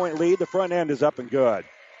 10-point lead. The front end is up and good.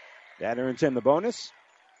 That earns him the bonus.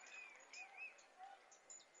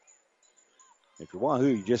 If you're Wahoo,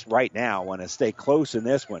 you just right now want to stay close in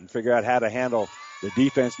this one, figure out how to handle the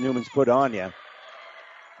defense Newman's put on you,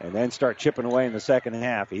 and then start chipping away in the second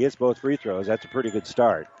half. He hits both free throws. That's a pretty good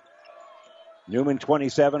start. Neumann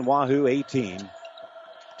 27, Wahoo 18.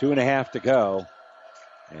 2.5 to go.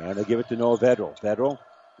 And they give it to Noah Vedral. Vedral,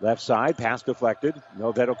 left side, pass deflected.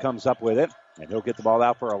 Noah Vedral comes up with it, and he'll get the ball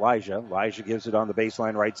out for Elijah. Elijah gives it on the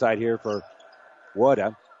baseline right side here for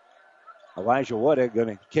Wada. Elijah Wada going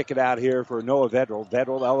to kick it out here for Noah Vedral.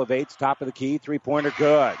 Vedral elevates, top of the key, three-pointer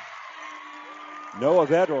good. Noah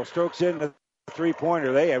Vedral strokes in the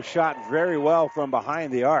three-pointer. They have shot very well from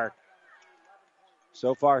behind the arc.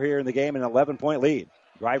 So far here in the game, an 11-point lead.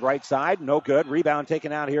 Drive right side, no good. Rebound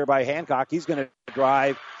taken out here by Hancock. He's going to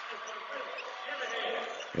drive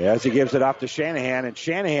as he gives it off to Shanahan, and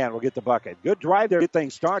Shanahan will get the bucket. Good drive there. Good thing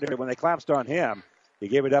started when they collapsed on him. He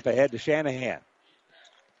gave it up ahead to Shanahan.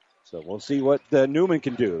 So we'll see what Neumann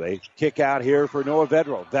can do. They kick out here for Noah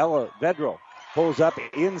Vedral. Vedral pulls up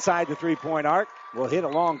inside the three-point arc. Will hit a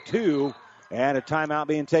long 2, and a timeout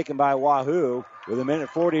being taken by Wahoo with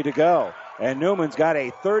 1:40 to go. And Newman's got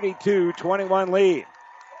a 32-21 lead.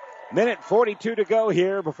 1:42 to go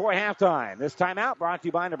here before halftime. This timeout brought to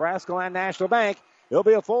you by Nebraska Land National Bank. It'll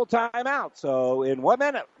be a full timeout. So in 1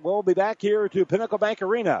 minute, we'll be back here to Pinnacle Bank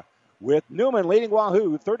Arena with Neumann leading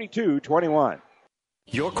Wahoo 32-21.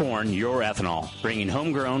 Your corn, your ethanol. Bringing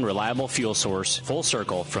homegrown, reliable fuel source full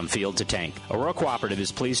circle from field to tank. Aurora Cooperative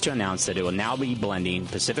is pleased to announce that it will now be blending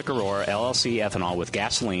Pacific Aurora LLC ethanol with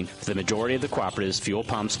gasoline for the majority of the cooperative's fuel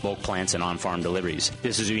pumps, bulk plants, and on-farm deliveries.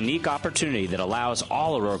 This is a unique opportunity that allows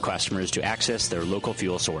all Aurora customers to access their local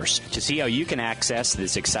fuel source. To see how you can access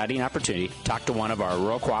this exciting opportunity, talk to one of our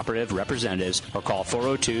Aurora Cooperative representatives or call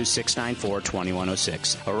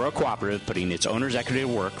 402-694-2106. Aurora Cooperative, putting its owner's equity to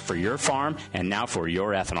work for your farm and now for your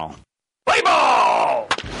ethanol. Play ball!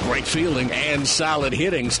 Great fielding and solid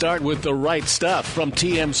hitting start with the right stuff from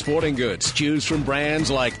TM Sporting Goods. Choose from brands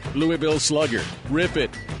like Louisville Slugger, Rip It,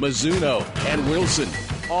 Mizuno, and Wilson.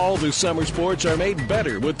 All the summer sports are made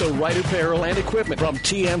better with the right apparel and equipment from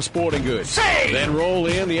TM Sporting Goods. Say! Then roll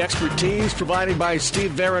in the expertise provided by Steve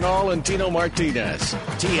Veronal and Tino Martinez.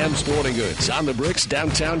 TM Sporting Goods on the Bricks,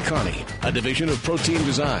 downtown Kearney. A division of Protein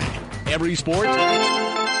Design. Every sport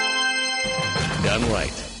done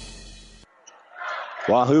right.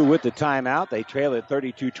 Wahoo with the timeout. They trail at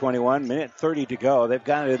 32-21. 1:30 to go. They've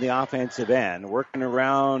got it in the offensive end, working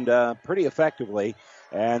around pretty effectively.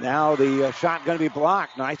 And now the shot going to be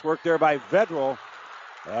blocked. Nice work there by Vedral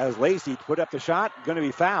as Lacey put up the shot. Going to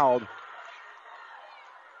be fouled.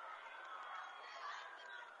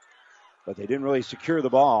 But they didn't really secure the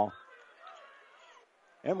ball.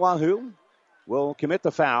 And Wahoo will commit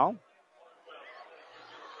the foul.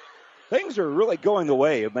 Things are really going the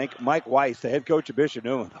way of Mike Weiss, the head coach of Bishop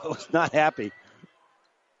Neumann. Was not happy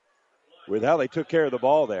with how they took care of the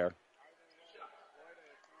ball there.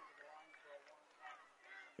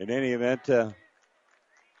 In any event, to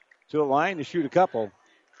the line to shoot a couple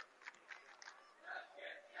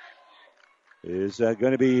is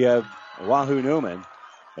going to be Wahoo Neumann.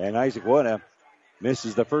 And Isaac Wada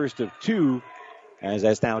misses the first of 2, as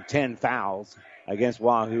that's now 10 fouls against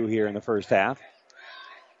Wahoo here in the first half.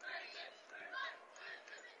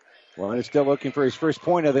 Well, he's still looking for his first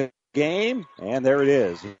point of the game, and there it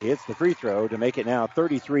is. He hits the free throw to make it now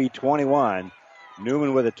 33-21.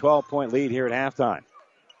 Neumann with a 12-point lead here at halftime.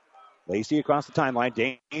 Lacey across the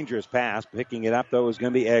timeline, dangerous pass. Picking it up, though, is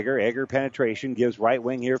going to be Egger. Egger penetration gives right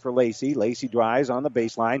wing here for Lacey. Lacey drives on the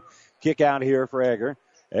baseline. Kick out here for Egger.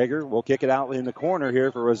 Egger will kick it out in the corner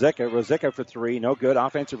here for Rosica. Rosica for 3, no good.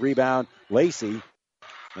 Offensive rebound, Lacey.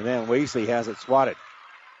 And then Lacey has it swatted.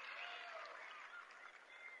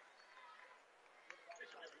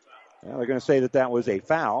 Well, they're going to say that was a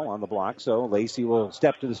foul on the block, so Lacey will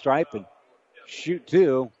step to the stripe and shoot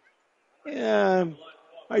 2. Yeah,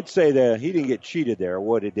 I'd say that he didn't get cheated there,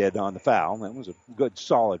 what he did on the foul. That was a good,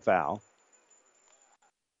 solid foul.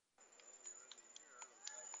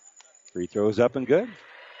 Free throws up and good.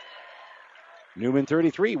 Neumann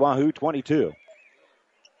 33, Wahoo 22.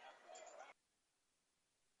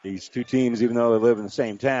 These two teams, even though they live in the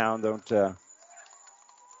same town,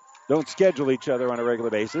 don't schedule each other on a regular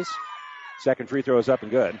basis. Second free throw is up and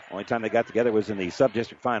good. Only time they got together was in the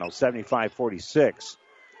sub-district finals, 75-46.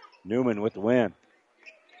 Neumann with the win.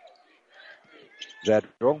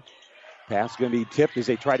 Vedral. Pass going to be tipped as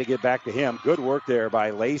they try to get back to him. Good work there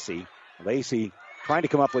by Lacey. Lacey trying to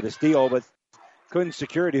come up with a steal, but couldn't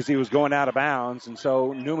secure it as he was going out of bounds. And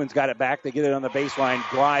so Newman's got it back. They get it on the baseline.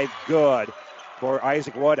 Drive good for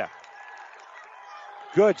Isaac Wada.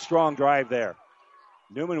 Good, strong drive there.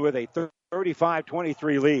 Newman with a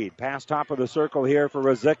 35-23 lead. Pass top of the circle here for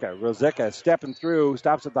Rosica. Rosica stepping through,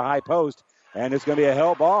 stops at the high post, and it's going to be a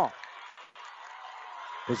held ball.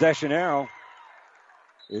 Possession arrow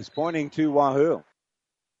is pointing to Wahoo.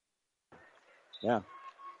 Yeah.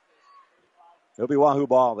 It'll be Wahoo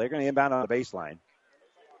ball. They're going to inbound on the baseline.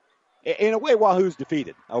 In a way, Wahoo's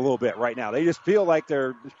defeated a little bit right now. They just feel like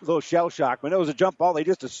they're a little shell-shocked. When it was a jump ball, they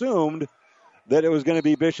just assumed that it was going to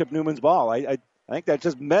be Bishop Newman's ball. I think that's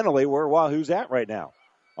just mentally where Wahoo's at right now.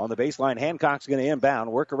 On the baseline, Hancock's going to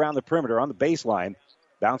inbound, work around the perimeter on the baseline.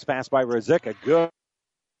 Bounce pass by Rosica. Good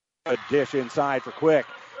dish inside for Quick.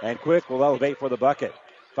 And Quick will elevate for the bucket.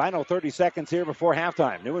 Final 30 seconds here before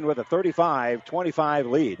halftime. Newman with a 35-25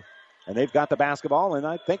 lead. And they've got the basketball, and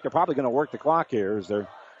I think they're probably going to work the clock here as they're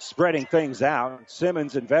spreading things out.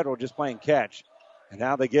 Simmons and Vedral just playing catch. And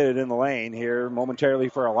now they get it in the lane here momentarily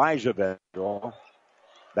for Elijah Vedral.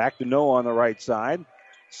 Back to Noah on the right side.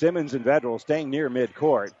 Simmons and Vedral staying near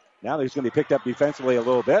midcourt. Now he's going to be picked up defensively a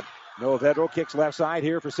little bit. Noah Vedral kicks left side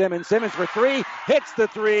here for Simmons. Simmons for three. Hits the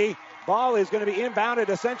three. Ball is going to be inbounded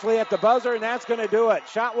essentially at the buzzer, and that's going to do it.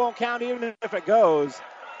 Shot won't count even if it goes.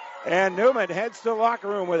 And Neumann heads to the locker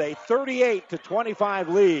room with a 38-25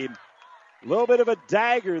 lead. A little bit of a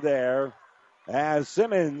dagger there as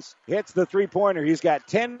Simmons hits the three-pointer. He's got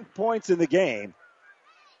 10 points in the game.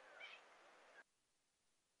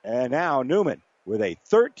 And now Neumann with a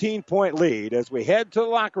 13-point lead as we head to the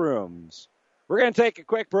locker rooms. We're going to take a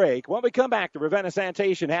quick break. When we come back, the Ravenna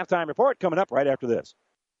Sanitation halftime report coming up right after this.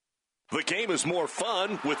 The game is more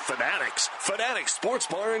fun with Fanatics. Fanatics Sports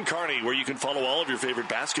Bar in Kearney, where you can follow all of your favorite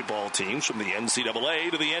basketball teams from the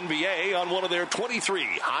NCAA to the NBA on one of their 23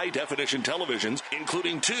 high-definition televisions,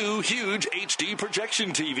 including 2 huge HD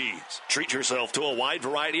projection TVs. Treat yourself to a wide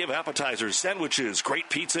variety of appetizers, sandwiches, great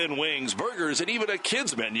pizza and wings, burgers, and even a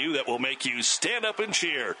kids menu that will make you stand up and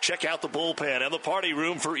cheer. Check out the bullpen and the party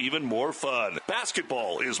room for even more fun.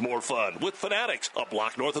 Basketball is more fun with Fanatics, a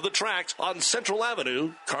block north of the tracks on Central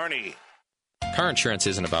Avenue, Kearney. Car insurance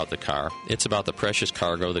isn't about the car. It's about the precious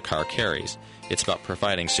cargo the car carries. It's about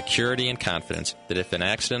providing security and confidence that if an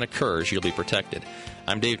accident occurs, you'll be protected.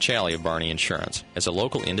 I'm Dave Challey of Barney Insurance. As a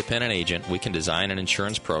local independent agent, we can design an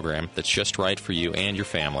insurance program that's just right for you and your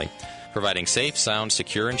family, providing safe, sound,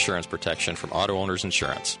 secure insurance protection from Auto Owners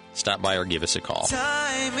Insurance. Stop by or give us a call.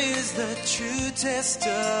 Time is the true test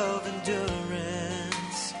of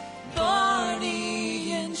endurance.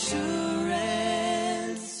 Barney Insurance.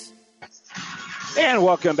 And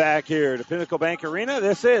welcome back here to Pinnacle Bank Arena.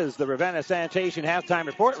 This is the Ravenna Sanitation halftime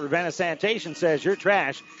report. Ravenna Sanitation says your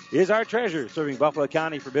trash is our treasure, serving Buffalo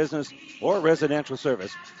County for business or residential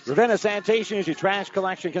service. Ravenna Sanitation is your trash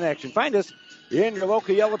collection connection. Find us in your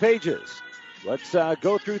local Yellow Pages. Let's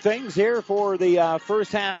go through things here for the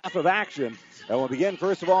first half of action. And we'll begin,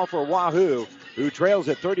 first of all, for Wahoo, who trails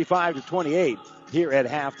at 35-28 here at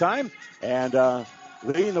halftime. And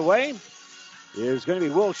leading the way is going to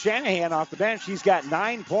be Will Shanahan off the bench. He's got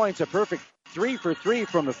 9 points, a perfect 3 for 3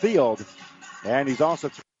 from the field. And he's also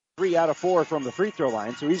 3 out of 4 from the free throw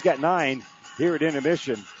line. So he's got 9 here at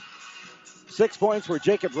intermission. 6 points for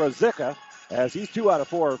Jacob Rosica, as he's 2 out of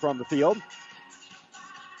 4 from the field.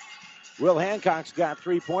 Will Hancock's got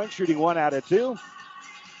 3 points, shooting 1 out of 2.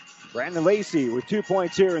 Brandon Lacey with 2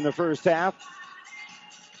 points here in the first half.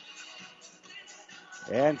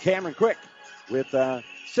 And Cameron Quick with 5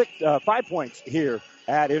 points here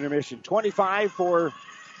at intermission. 25 for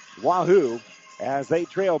Wahoo as they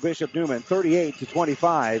trail Bishop Neumann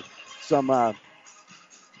 38-25. Some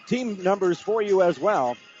team numbers for you as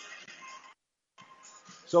well.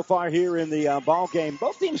 So far here in the ball game,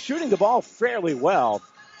 both teams shooting the ball fairly well.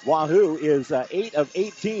 Wahoo is 8 of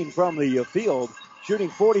 18 from the field, shooting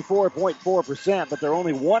 44.4%, but they're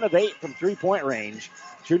only 1 of 8 from three-point range,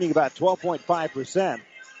 shooting about 12.5%.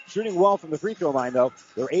 Shooting well from the free throw line, though.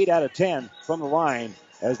 They're 8 out of 10 from the line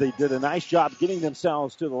as they did a nice job getting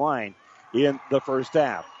themselves to the line in the first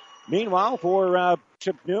half. Meanwhile, for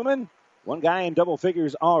Bishop Neumann, one guy in double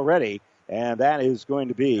figures already, and that is going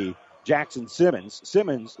to be Jackson Simmons.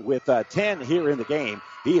 Simmons with 10 here in the game.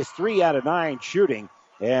 He is 3 out of 9 shooting,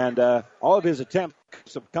 and all of his attempts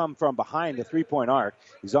have come from behind the three-point arc.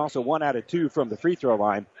 He's also 1 out of 2 from the free throw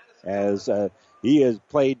line, as he has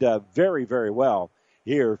played very, very well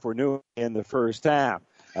here for Neumann in the first half.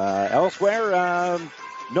 Elsewhere,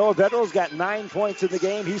 Noah Vedral's got 9 points in the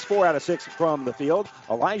game. He's 4 out of 6 from the field.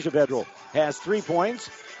 Elijah Vedral has 3 points.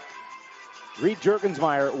 Reed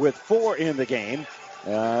Jurgensmeyer with 4 in the game.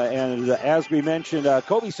 And as we mentioned,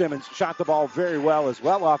 Kobe Simmons shot the ball very well as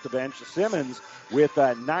well off the bench. Simmons with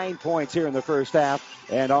 9 points here in the first half,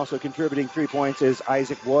 and also contributing 3 points is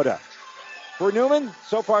Isaac Woda. For Neumann,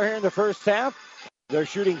 so far here in the first half, they're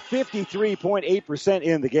shooting 53.8%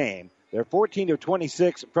 in the game. They're 14 of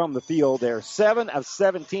 26 from the field. They're 7 of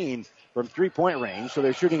 17 from three-point range, so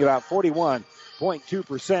they're shooting about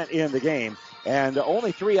 41.2% in the game, and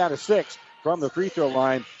only 3 out of 6 from the free throw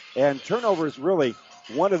line. And turnovers really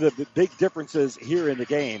one of the big differences here in the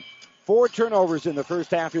game. 4 turnovers in the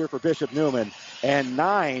first half here for Bishop Neumann, and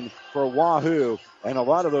 9 for Wahoo. And a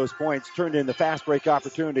lot of those points turned into fast break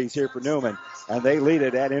opportunities here for Neumann, and they lead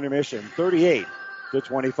it at intermission,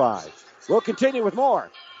 38-25. We'll continue with more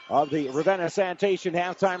of the Ravenna Sanitation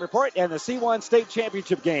halftime report and the C1 state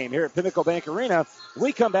championship game here at Pinnacle Bank Arena.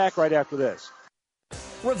 We come back right after this.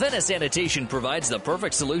 Ravenna Sanitation provides the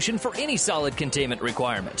perfect solution for any solid containment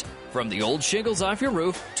requirement. From the old shingles off your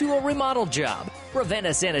roof to a remodel job,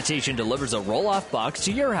 Ravenna Sanitation delivers a roll-off box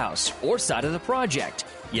to your house or side of the project.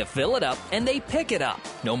 You fill it up and they pick it up.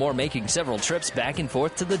 No more making several trips back and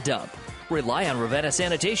forth to the dump. Rely on Ravenna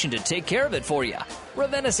Sanitation to take care of it for you.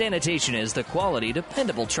 Ravenna Sanitation is the quality,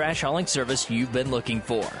 dependable trash hauling service you've been looking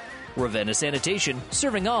for. Ravenna Sanitation,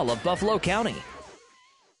 serving all of Buffalo County.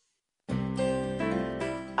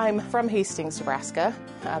 I'm from Hastings, Nebraska.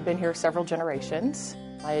 I've been here several generations.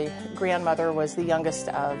 My grandmother was the youngest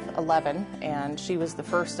of 11, and she was the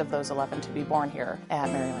first of those 11 to be born here at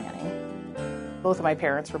Mary Lanning. Both of my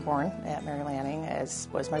parents were born at Mary Lanning, as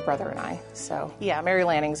was my brother and I. So, yeah, Mary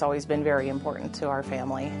Lanning's always been very important to our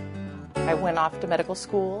family. I went off to medical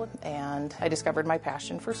school, and I discovered my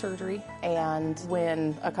passion for surgery. And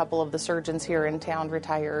when a couple of the surgeons here in town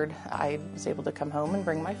retired, I was able to come home and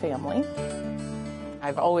bring my family.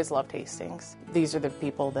 I've always loved Hastings. These are the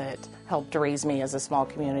people that helped raise me as a small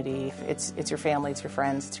community. It's your family, it's your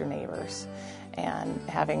friends, it's your neighbors. And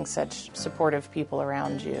having such supportive people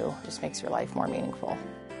around you just makes your life more meaningful.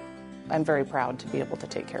 I'm very proud to be able to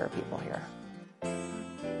take care of people here.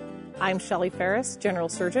 I'm Shelley Ferris, General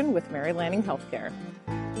Surgeon with Mary Lanning Healthcare.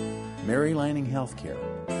 Mary Lanning Healthcare.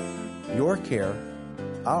 Your care,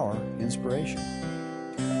 our inspiration.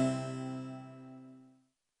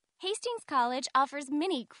 Hastings College offers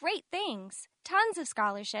many great things. Tons of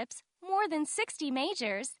scholarships, more than 60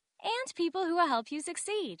 majors, and people who will help you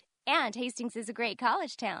succeed. And Hastings is a great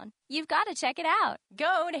college town. You've got to check it out.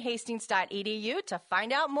 Go to hastings.edu to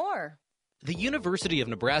find out more. The University of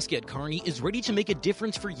Nebraska at Kearney is ready to make a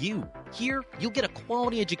difference for you. Here, you'll get a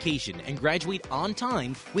quality education and graduate on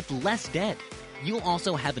time with less debt. You'll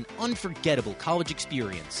also have an unforgettable college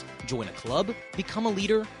experience. Join a club, become a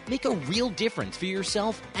leader, make a real difference for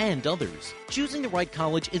yourself and others. Choosing the right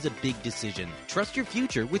college is a big decision. Trust your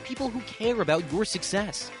future with people who care about your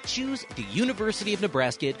success. Choose the University of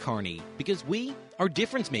Nebraska at Kearney, because we are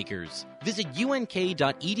difference makers. Visit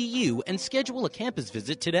unk.edu and schedule a campus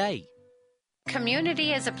visit today.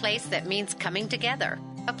 Community is a place that means coming together.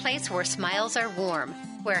 A place where smiles are warm,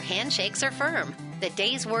 where handshakes are firm. The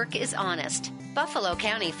day's work is honest. Buffalo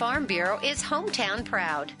County Farm Bureau is hometown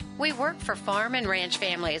proud. We work for farm and ranch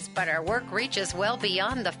families, but our work reaches well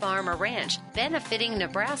beyond the farm or ranch, benefiting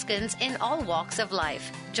Nebraskans in all walks of life.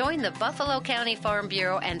 Join the Buffalo County Farm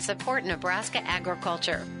Bureau and support Nebraska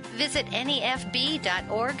agriculture. Visit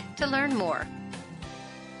nefb.org to learn more.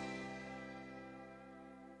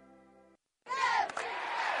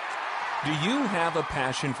 Do you have a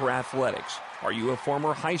passion for athletics? Are you a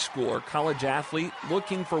former high school or college athlete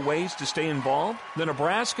looking for ways to stay involved? The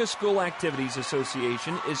Nebraska School Activities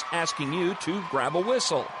Association is asking you to grab a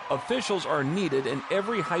whistle. Officials are needed in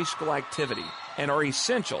every high school activity and are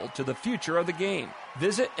essential to the future of the game.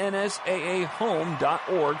 Visit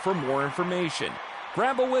nsaahome.org for more information.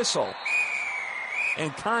 Grab a whistle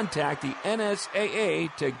and contact the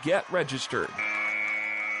NSAA to get registered.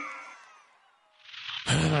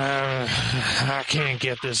 I can't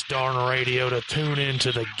get this darn radio to tune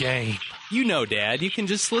into the game. You know, Dad, you can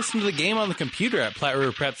just listen to the game on the computer at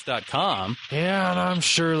PlatteRiverPreps.com. Yeah, and I'm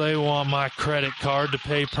sure they want my credit card to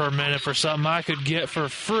pay per minute for something I could get for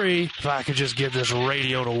free if I could just get this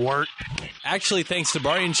radio to work. Actually, thanks to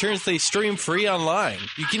Barney Insurance, they stream free online.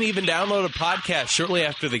 You can even download a podcast shortly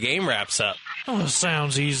after the game wraps up. Oh,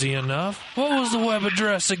 sounds easy enough. What was the web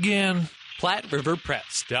address again?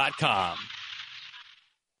 PlatteRiverPreps.com.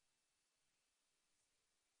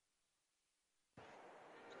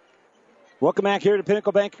 Welcome back here to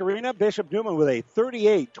Pinnacle Bank Arena. Bishop Neumann with a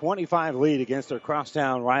 38-25 lead against their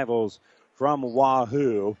crosstown rivals from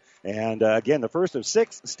Wahoo. And again, the first of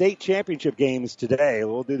 6 state championship games today.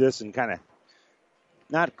 We'll do this in kind of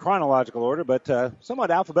not chronological order, but somewhat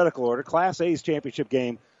alphabetical order. Class A's championship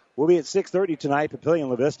game will be at 6:30 tonight, Papillion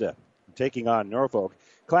La Vista taking on Norfolk.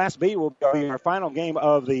 Class B will be our final game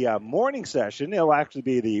of the morning session. It'll actually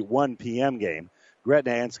be the 1 p.m. game. Gretna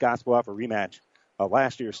and Scottsbluff, a rematch of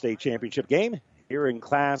last year's state championship game. Here in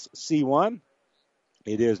Class C1,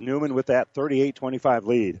 it is Neumann with that 38-25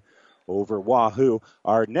 lead over Wahoo.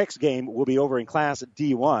 Our next game will be over in Class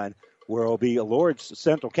D1, where it will be Lourdes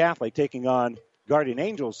Central Catholic taking on Guardian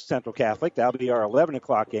Angels Central Catholic. That'll be our 11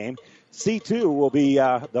 o'clock game. C2 will be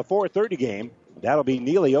the 4:30 game. That'll be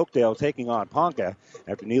Neely Oakdale taking on Ponca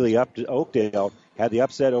after Neely Oakdale had the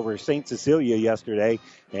upset over St. Cecilia yesterday.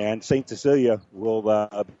 And St. Cecilia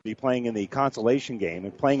will be playing in the consolation game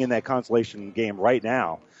and playing in that consolation game right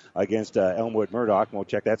now against Elmwood Murdoch. And we'll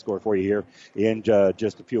check that score for you here in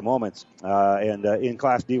just a few moments. And in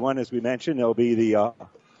Class D1, as we mentioned, there'll be the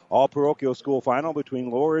all-parochial school final between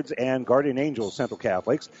Lourdes and Guardian Angels Central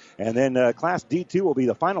Catholics. And then Class D2 will be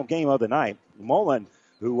the final game of the night. Mullen,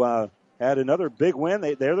 who had another big win.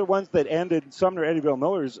 They're the ones that ended Sumner Eddyville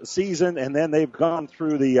Miller's season, and then they've gone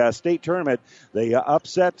through the state tournament. They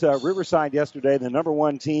upset Riverside yesterday, the number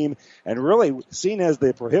 1 team, and really seen as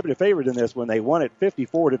the prohibitive favorite in this when they won it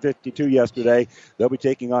 54-52 yesterday. They'll be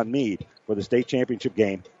taking on Meade for the state championship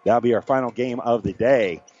game. That'll be our final game of the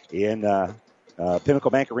day in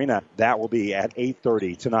Pinnacle Bank Arena. That will be at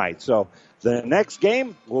 8:30 tonight. So the next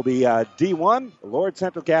game will be D1, Lourdes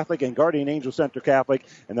Central Catholic and Guardian Angel Central Catholic,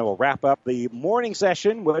 and then we'll wrap up the morning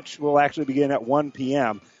session, which will actually begin at 1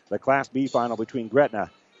 p.m., the Class B final between Gretna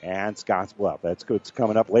and Scottsbluff. That's what's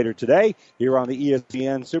coming up later today here on the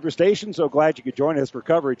ESPN Superstation. So glad you could join us for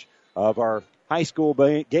coverage of our high school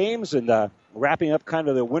games and wrapping up kind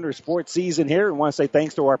of the winter sports season here. And want to say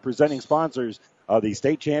thanks to our presenting sponsors of the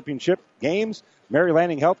state championship games, Mary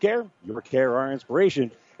Lanning Healthcare, your care, our inspiration,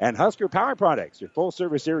 and Husker Power Products, your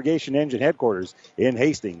full-service irrigation engine headquarters in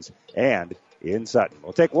Hastings and in Sutton.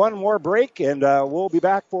 We'll take one more break, and we'll be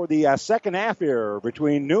back for the second half here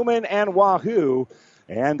between Neumann and Wahoo,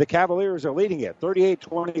 and the Cavaliers are leading it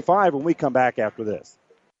 38-25 when we come back after this.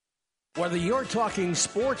 Whether you're talking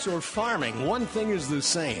sports or farming, one thing is the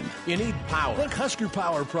same. You need power. Think Husker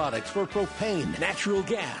Power Products for propane, natural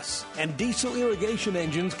gas, and diesel irrigation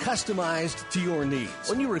engines customized to your needs.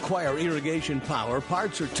 When you require irrigation power,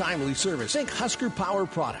 parts, or timely service, think Husker Power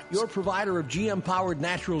Products, your provider of GM-powered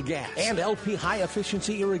natural gas and LP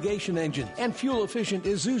high-efficiency irrigation engine and fuel-efficient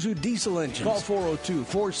Isuzu diesel engines. Call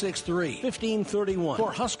 402-463-1531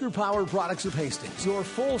 for Husker Power Products of Hastings, your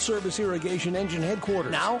full-service irrigation engine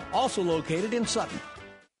headquarters. Now, also located in Sutton.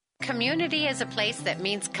 Community is a place that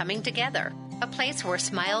means coming together, a place where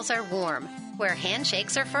smiles are warm, where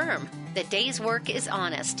handshakes are firm, the day's work is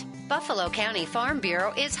honest. Buffalo County Farm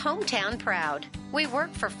Bureau is hometown proud. We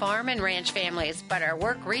work for farm and ranch families, but our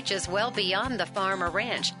work reaches well beyond the farm or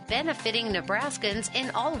ranch, benefiting Nebraskans in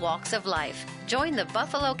all walks of life. Join the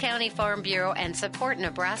Buffalo County Farm Bureau and support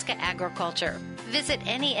Nebraska agriculture. Visit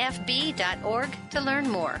nefb.org to learn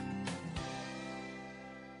more.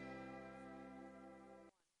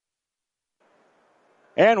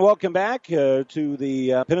 And welcome back to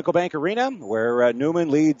the Pinnacle Bank Arena, where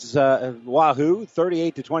Neumann leads Wahoo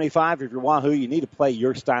 38-25. If you're Wahoo, you need to play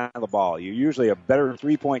your style of ball. You're usually a better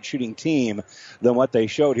three-point shooting team than what they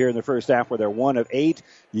showed here in the first half, where they're 1 of 8.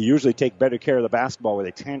 You usually take better care of the basketball, where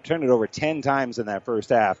they turn it over 10 times in that first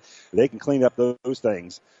half. They can clean up those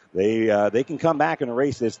things. They can come back and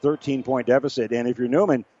erase this 13-point deficit. And if you're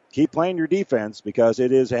Neumann, keep playing your defense, because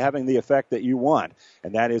it is having the effect that you want,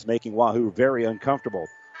 and that is making Wahoo very uncomfortable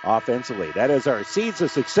offensively. That is our Seeds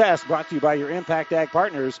of Success, brought to you by your Impact Ag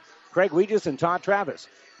partners, Craig Weegis and Todd Travis,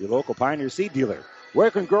 your local Pioneer seed dealer.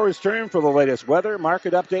 Where can growers turn for the latest weather,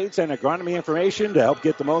 market updates, and agronomy information to help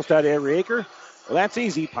get the most out of every acre? Well, that's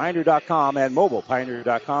easy. Pioneer.com and mobile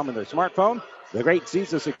Pioneer.com in their smartphone. The great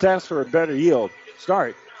Seeds of Success for a better yield.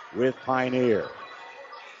 Start with Pioneer.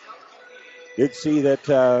 Did see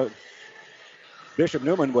that Bishop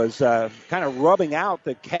Neumann was kind of rubbing out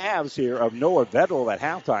the calves here of Noah Vedral at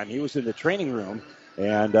halftime. He was in the training room,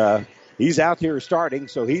 and he's out here starting,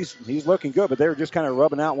 so he's looking good, but they were just kind of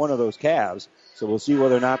rubbing out one of those calves. So we'll see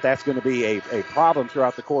whether or not that's going to be a problem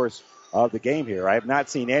throughout the course of the game here. I have not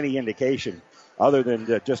seen any indication other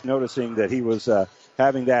than just noticing that he was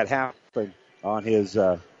having that happen on his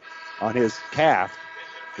calf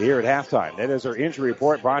here at halftime. That is our injury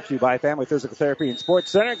report, brought to you by Family Physical Therapy and Sports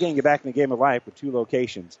Center, getting you back in the game of life with 2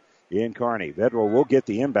 locations in Kearney. Vedral will get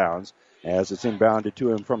the inbounds as it's inbounded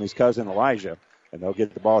to him from his cousin Elijah. And they'll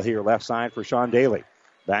get the ball here left side for Sean Daly.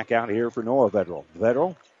 Back out here for Noah Vedral.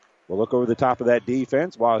 Vedral will look over the top of that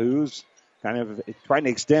defense. Wahoo's kind of trying to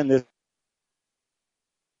extend this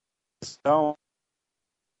zone.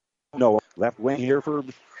 Noah left wing here for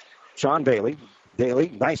Sean Bailey. Daly,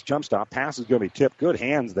 nice jump stop. Pass is going to be tipped. Good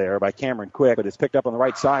hands there by Cameron Quick, but it's picked up on the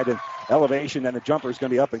right side and elevation, and the jumper is going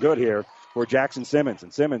to be up and good here for Jackson Simmons.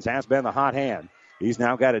 And Simmons has been the hot hand. He's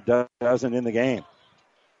now got a dozen in the game.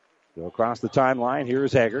 Go across the timeline.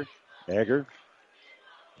 Here's Egger. Egger.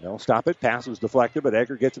 They'll stop it. Pass was deflected, but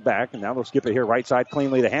Egger gets it back, and now they'll skip it here right side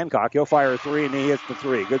cleanly to Hancock. He'll fire a three, and he hits the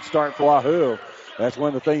three. Good start for Wahoo. That's one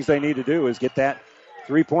of the things they need to do is get that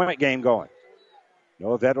three-point game going.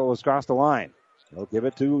 Noah Vedral has crossed the line. He'll give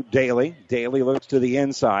it to Daly. Daly looks to the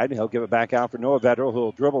inside. He'll give it back out for Noah Vedral,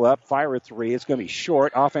 who'll dribble up, fire a three. It's going to be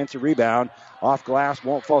short. Offensive rebound. Off glass.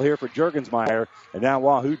 Won't fall here for Juergensmeyer. And now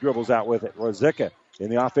Wahoo dribbles out with it. Rosica in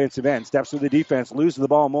the offensive end. Steps through the defense. Loses the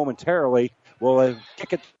ball momentarily. Will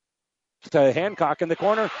kick it to Hancock in the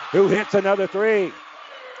corner, who hits another three.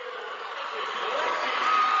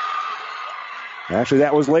 Actually,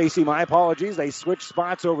 that was Lacey. My apologies. They switched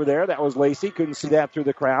spots over there. That was Lacey. Couldn't see that through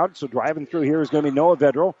the crowd. So driving through here is going to be Noah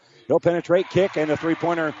Vedral. He'll penetrate, kick, and a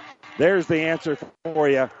three-pointer. There's the answer for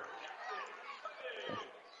you.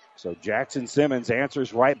 So Jackson Simmons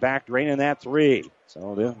answers right back, draining that three.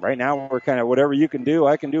 So right now we're kind of whatever you can do,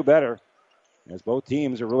 I can do better. As both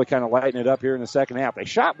teams are really kind of lighting it up here in the second half. They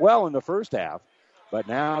shot well in the first half. But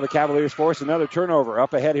now the Cavaliers force another turnover.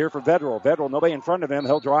 Up ahead here for Vedral. Vedral, nobody in front of him.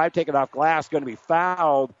 He'll drive, take it off glass. Going to be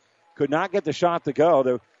fouled. Could not get the shot to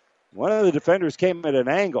go. One of the defenders came at an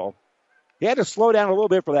angle. He had to slow down a little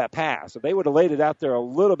bit for that pass. If they would have laid it out there a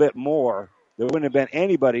little bit more, there wouldn't have been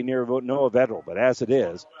anybody near Noah Vedral. But as it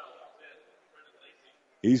is,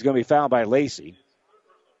 he's going to be fouled by Lacey.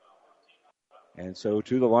 And so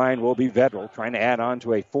to the line will be Vedral, trying to add on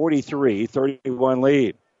to a 43-31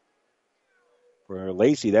 lead. For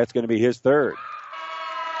Lacey, that's going to be his third.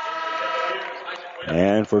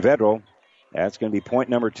 And for Vedral, that's going to be point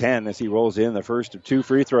number 10 as he rolls in the first of two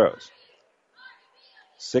free throws.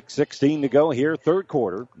 6:16 to go here, third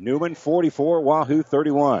quarter. Neumann 44, Wahoo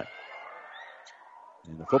 31.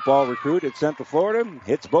 And the football recruit at Central Florida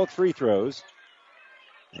hits both free throws.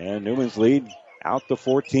 And Newman's lead out to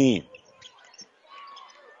 14.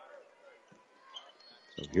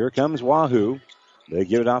 So here comes Wahoo. They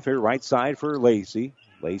give it off here right side for Lacey.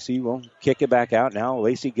 Lacey will kick it back out. Now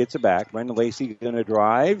Lacey gets it back. Brendan Lacey going to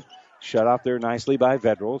drive. Shut off there nicely by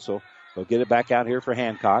Vedral. So they'll get it back out here for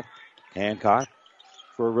Hancock. Hancock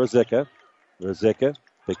for Rosica. Rosica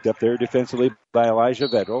picked up there defensively by Elijah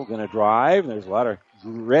Vedral. Going to drive. There's a lot of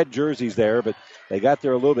red jerseys there, but they got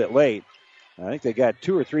there a little bit late. I think they got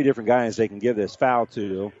two or three different guys they can give this foul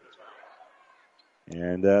to.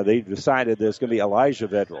 And they decided there's going to be Elijah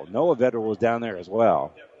Vedral. Noah Vedral was down there as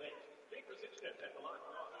well.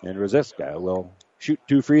 And Rosica will shoot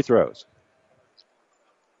two free throws.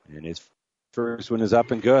 And his first one is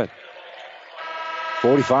up and good.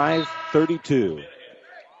 45-32.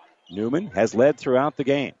 Neumann has led throughout the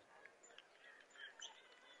game.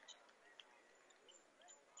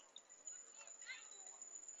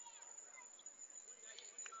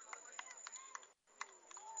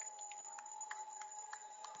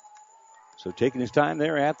 So taking his time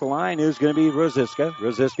there at the line is going to be Rosica.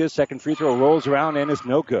 Rosica's second free throw rolls around and is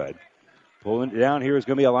no good. Pulling it down here is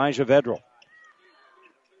going to be Elijah Vedral.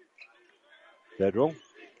 Vedral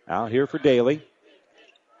out here for Daly.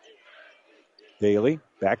 Daly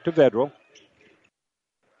back to Vedral.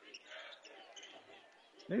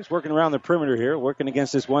 He's working around the perimeter here, working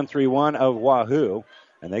against this 1-3-1 of Wahoo.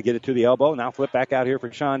 And they get it to the elbow. Now flip back out here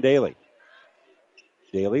for Sean Daly.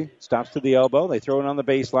 Daly stops to the elbow. They throw it on the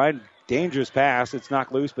baseline. Dangerous pass. It's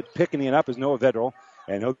knocked loose, but picking it up is Noah Vedral.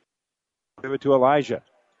 And he'll give it to Elijah.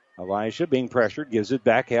 Elijah being pressured, gives it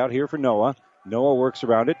back out here for Noah. Noah works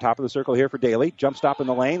around it. Top of the circle here for Daly. Jump stop in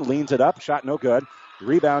the lane. Leans it up. Shot no good.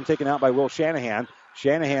 Rebound taken out by Will Shanahan.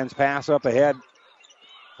 Shanahan's pass up ahead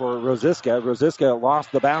for Rosica. Rosica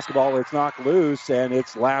lost the basketball. It's knocked loose, and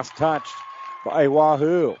it's last touched by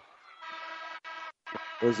Wahoo.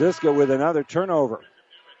 Rosica with another turnover.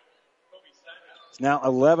 It's now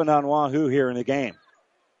 11 on Wahoo here in the game.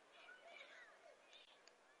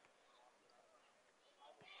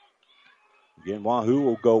 Again, Wahoo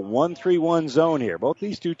will go 1-3-1 zone here. Both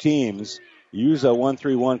these two teams use a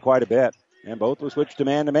 1-3-1 quite a bit, and both will switch to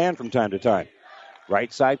man from time to time.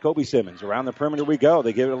 Right side, Kobe Simmons. Around the perimeter we go.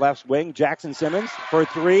 They give it a left wing. Jackson Simmons for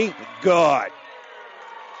three. Good.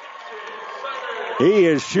 He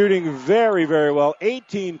is shooting very, very well.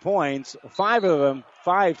 18 points, 5 of them,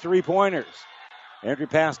 5 3-pointers. Entry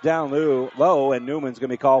pass down low, and Newman's going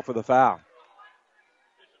to be called for the foul.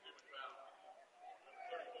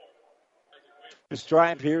 The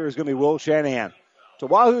stripe here is going to be Will Shanahan. To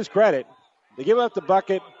Wahoo's credit, they give up the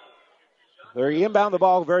bucket. They inbound the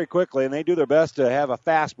ball very quickly, and they do their best to have a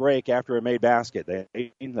fast break after a made basket.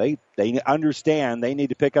 They understand they need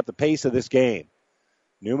to pick up the pace of this game.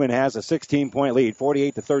 Neumann has a 16-point lead,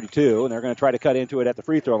 48-32, and they're going to try to cut into it at the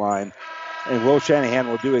free throw line. And Will Shanahan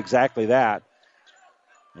will do exactly that,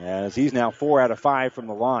 as he's now 4 out of 5 from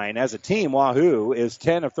the line. As a team, Wahoo is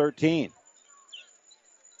 10 of 13.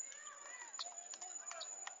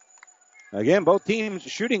 Again, both teams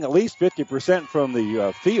shooting at least 50% from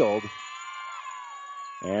the field.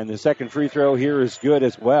 And the second free throw here is good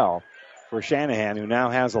as well for Shanahan, who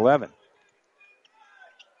now has 11.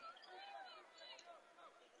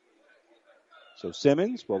 So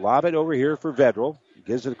Simmons will lob it over here for Vedral.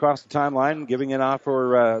 Gives it across the timeline, giving it off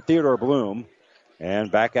for Theodore Bloom.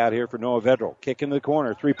 And back out here for Noah Vedral. Kick into the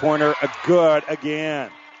corner. Three-pointer, good again.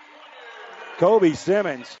 Kobe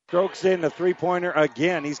Simmons strokes in the three-pointer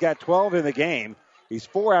again. He's got 12 in the game. He's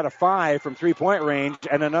 4 out of 5 from three-point range,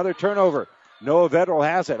 and another turnover. Noah Vedral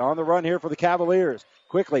has it on the run here for the Cavaliers.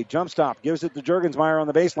 Quickly, jump stop, gives it to Juergensmeyer on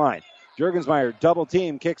the baseline. Juergensmeyer, double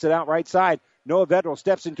team, kicks it out right side. Noah Vedral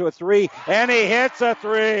steps into a three, and he hits a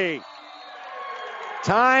three.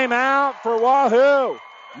 Timeout for Wahoo.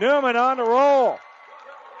 Neumann on the roll.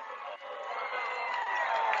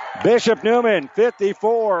 Bishop Neumann,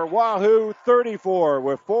 54. Wahoo, 34.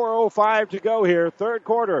 With 4:05 to go here, third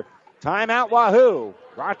quarter. Timeout Wahoo.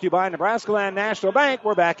 Brought to you by Nebraska Land National Bank.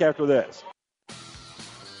 We're back after this.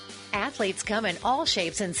 Athletes come in all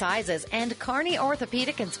shapes and sizes, and Kearney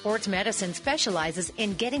Orthopedic and Sports Medicine specializes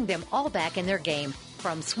in getting them all back in their game.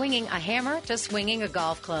 From swinging a hammer to swinging a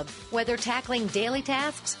golf club, whether tackling daily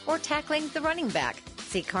tasks or tackling the running back.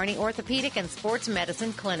 See Kearney Orthopedic and Sports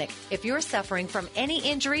Medicine Clinic. If you're suffering from any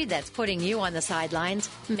injury that's putting you on the sidelines,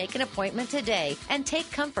 make an appointment today and take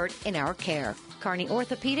comfort in our care. Kearney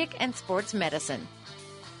Orthopedic and Sports Medicine.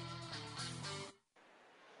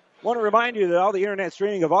 I want to remind you that all the internet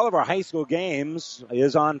streaming of all of our high school games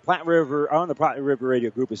is on on the Platte River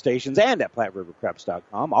Radio Group of stations and at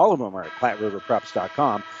PlatteRiverPreps.com. All of them are at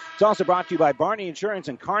PlatteRiverPreps.com. It's also brought to you by Barney Insurance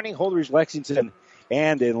in Kearney, Holdrege, Lexington,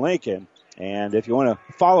 and in Lincoln. And if you want to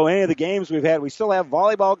follow any of the games we've had, we still have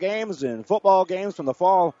volleyball games and football games from the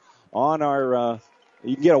fall on our,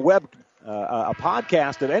 you can get a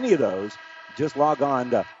podcast of any of those. Just log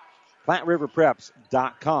on to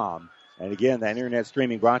PlatteRiverPreps.com. And again, that internet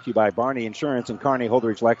streaming brought to you by Barney Insurance in Kearney,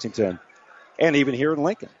 Holdrege, Lexington, and even here in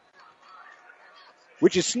Lincoln,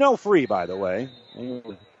 which is snow-free, by the way.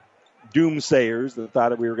 Doomsayers that thought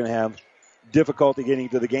that we were going to have difficulty getting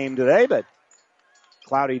to the game today, but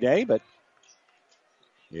cloudy day, but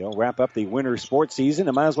wrap up the winter sports season.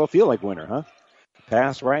 It might as well feel like winter, huh?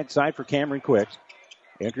 Pass right side for Cameron Quick.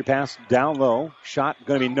 Entry pass down low. Shot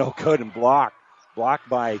going to be no good and blocked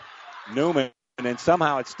by Neumann. And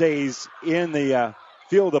somehow it stays in the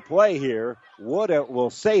field of play here. Wood will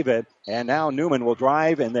save it, and now Neumann will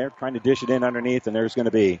drive, and they're trying to dish it in underneath, and there's going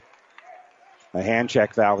to be a hand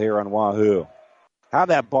check foul here on Wahoo. How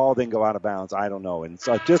that ball didn't go out of bounds, I don't know. And it's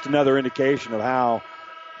just another indication of how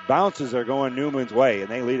bounces are going Newman's way, and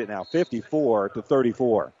they lead it now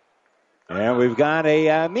 54-34. And we've got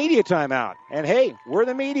a media timeout. And, hey, we're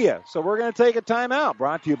the media, so we're going to take a timeout.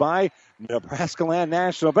 Brought to you by Nebraska Land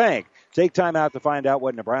National Bank. Take time out to find out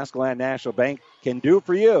what Nebraska Land National Bank can do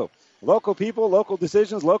for you. Local people, local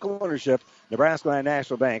decisions, local ownership. Nebraska Land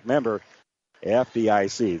National Bank, member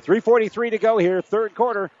FDIC. 3:43 to go here, third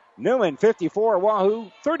quarter. Neumann 54, Wahoo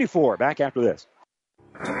 34. Back after this.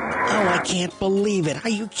 Oh, I can't believe it. Are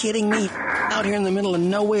you kidding me? Out here in the middle of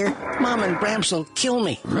nowhere, Mom and Bramps will kill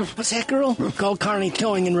me. What's that, girl? Call Kearney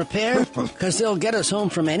Towing and Repair? Because they'll get us home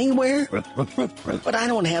from anywhere? But I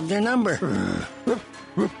don't have their number.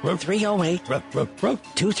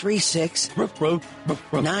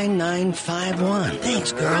 308-236-9951.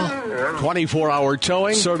 Thanks, girl. 24-hour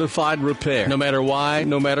towing, certified repair. No matter why,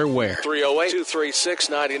 no matter where.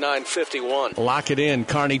 308-236-9951. Lock it in,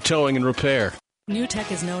 Kearney Towing and Repair.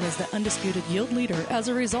 NewTek is known as the undisputed yield leader as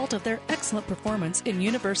a result of their excellent performance in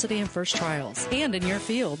university and first trials and in your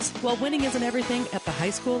fields. While winning isn't everything at the high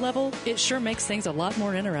school level, it sure makes things a lot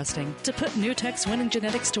more interesting. To put NewTek's winning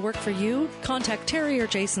genetics to work for you, contact Terry or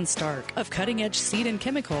Jason Stark of Cutting Edge Seed and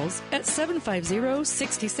Chemicals at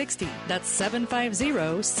 750-6060. That's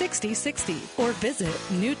 750-6060. Or visit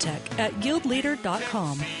NewTek at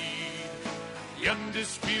yieldleader.com. The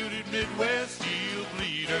undisputed Midwest yield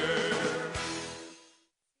leader.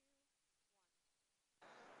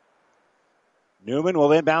 Neumann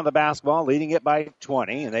will inbound the basketball, leading it by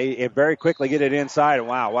 20, and they very quickly get it inside. And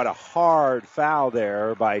wow, what a hard foul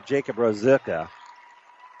there by Jacob Rosica.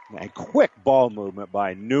 A quick ball movement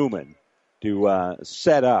by Neumann to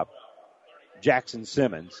set up Jackson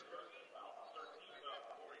Simmons.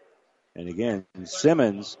 And again,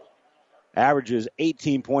 Simmons averages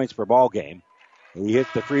 18 points per ball game. He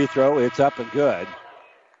hits the free throw. It's up and good.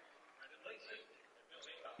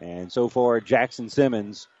 And so far, Jackson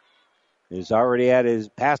Simmons is already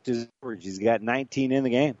past his average. He's got 19 in the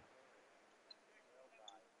game.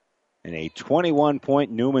 And a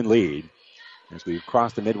 21-point Neumann lead as we've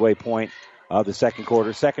crossed the midway point of the second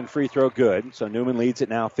quarter. Second free throw good. So Neumann leads it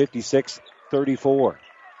now 56-34.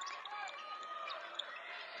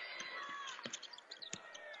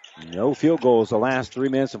 No field goals the last 3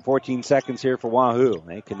 minutes and 14 seconds here for Wahoo.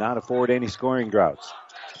 They cannot afford any scoring droughts.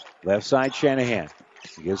 Left side, Shanahan.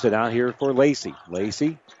 He gives it out here for Lacey.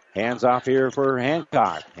 Lacey, hands off here for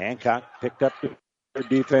Hancock. Hancock picked up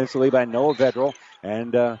defensively by Noah Vedral.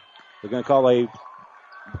 And they're going to call a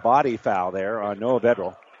body foul there on Noah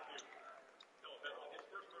Vedral.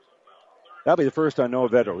 That'll be the first on Noah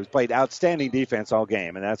Vedral. He's played outstanding defense all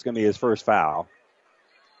game, and that's going to be his first foul.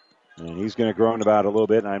 And he's going to groan about it a little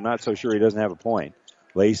bit, and I'm not so sure he doesn't have a point.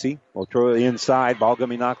 Lacey will throw it inside. Ball going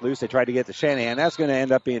to be knocked loose. They tried to get to Shanahan. That's going to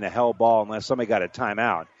end up being a hell ball unless somebody got a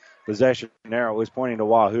timeout. Possession arrow is pointing to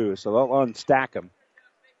Wahoo, so they'll unstack him.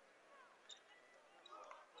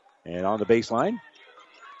 And on the baseline,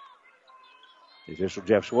 the official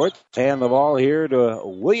Jeff Schwartz hand the ball here to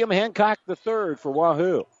William Hancock III for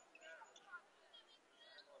Wahoo.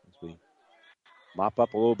 As we mop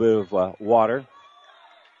up a little bit of water.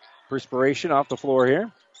 Perspiration off the floor here.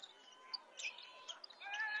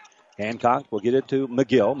 Hancock will get it to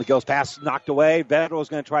McGill. McGill's pass knocked away. Vedral is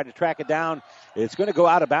going to try to track it down. It's going to go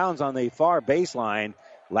out of bounds on the far baseline.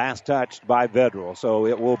 Last touched by Vedral, so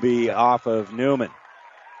it will be off of Neumann.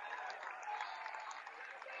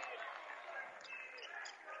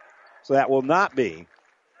 So that will not be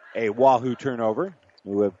a Wahoo turnover.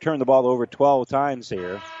 We have turned the ball over 12 times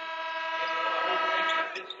here.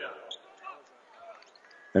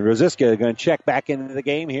 And Rosiska going to check back into the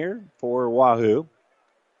game here for Wahoo.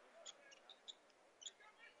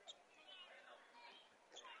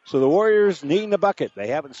 So the Warriors needing the bucket. They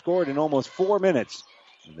haven't scored in almost 4 minutes.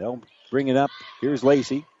 And they'll bring it up. Here's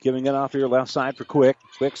Lacey giving it off here left side for Quick.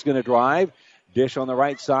 Quick's going to drive. Dish on the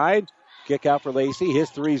right side. Kick out for Lacey. His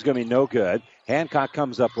three is going to be no good. Hancock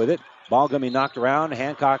comes up with it. Ball going to be knocked around.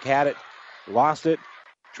 Hancock had it. Lost it.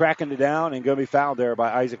 Tracking it down and going to be fouled there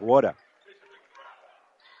by Isaac Woda.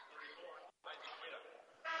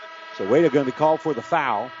 So Wade going to be called for the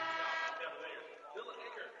foul.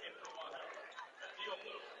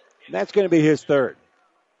 And that's going to be his third.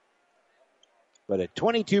 But a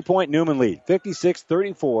 22-point Neumann lead,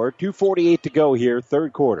 56-34, 2:48 to go here,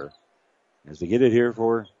 third quarter. As they get it here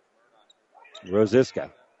for Rosiska.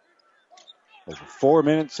 Over 4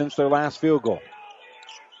 minutes since their last field goal.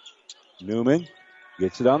 Neumann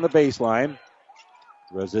gets it on the baseline.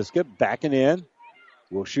 Rosiska backing in.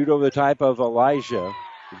 Will shoot over the type of Elijah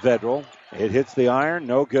Vedral. It hits the iron,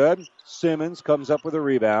 no good. Simmons comes up with a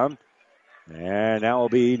rebound. And now will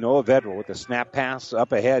be Noah Vedral with the snap pass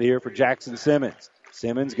up ahead here for Jackson Simmons.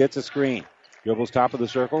 Simmons gets a screen. Dribbles top of the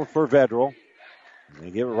circle for Vedral. And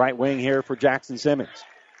they give it right wing here for Jackson Simmons.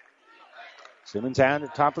 Simmons hand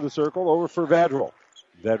at top of the circle over for Vedral.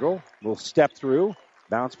 Vedral will step through.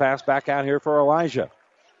 Bounce pass back out here for Elijah.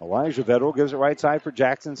 Elijah Vedral gives it right side for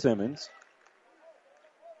Jackson Simmons.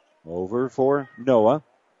 Over for Noah.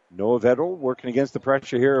 Noah Vedral working against the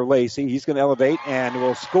pressure here of Lacey. He's going to elevate and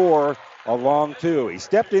will score a long two. He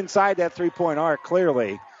stepped inside that three-point arc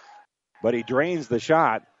clearly, but he drains the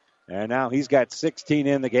shot, and now he's got 16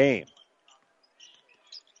 in the game.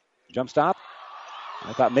 Jump stop.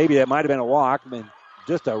 I thought maybe that might have been a walk. I mean,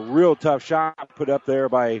 just a real tough shot put up there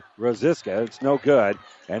by Rosiska. It's no good.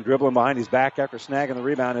 And dribbling behind his back after snagging the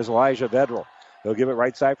rebound is Elijah Vedral. He'll give it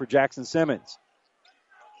right side for Jackson Simmons.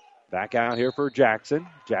 Back out here for Jackson.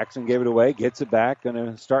 Jackson gave it away, gets it back, going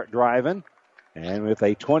to start driving. And with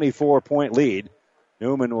a 24-point lead,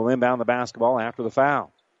 Neumann will inbound the basketball after the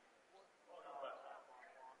foul.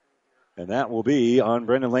 And that will be on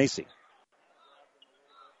Brendan Lacey.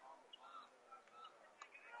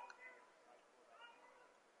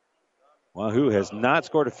 Wahoo has not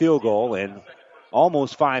scored a field goal in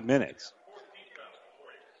almost 5 minutes.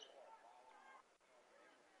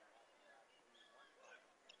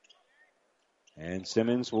 And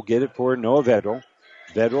Simmons will get it for Noah Vedral.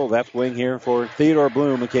 Vedral left wing here for Theodore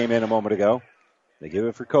Bloom, who came in a moment ago. They give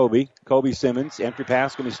it for Kobe. Kobe Simmons. Entry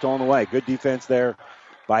pass going to be stolen away. Good defense there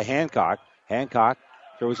by Hancock. Hancock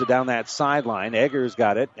throws it down that sideline. Eggers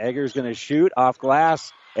got it. Eggers going to shoot off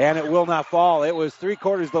glass, and it will not fall. It was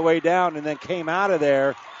 3/4 of the way down and then came out of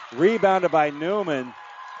there. Rebounded by Neumann.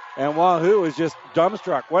 And Wahoo is just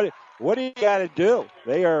dumbstruck. What do you got to do?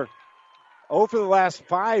 They are 0 for the last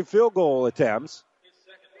 5 field goal attempts.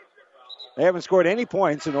 They haven't scored any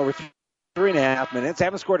points in over 3.5 minutes.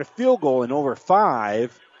 Haven't scored a field goal in over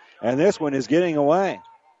 5. And this one is getting away.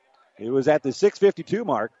 It was at the 6:52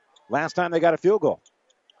 mark last time they got a field goal.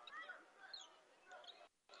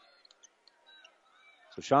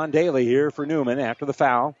 So Sean Daly here for Neumann after the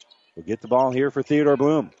foul. We'll get the ball here for Theodore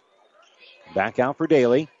Bloom. Back out for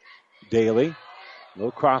Daly. Daly,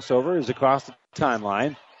 little crossover is across the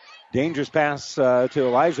timeline. Dangerous pass to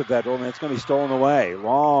Elijah Vedral, and it's going to be stolen away.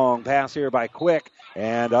 Long pass here by Quick,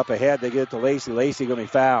 and up ahead they get it to Lacey. Lacey going to be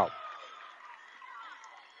fouled.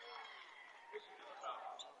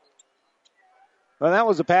 Well, that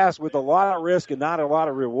was a pass with a lot of risk and not a lot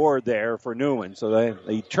of reward there for Neumann. So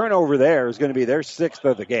the turnover there is going to be their 6th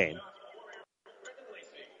of the game.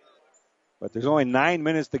 But there's only 9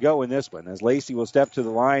 minutes to go in this one, as Lacey will step to the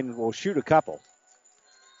line, will shoot a couple.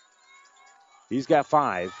 He's got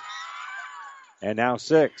 5. And now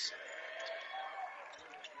 6.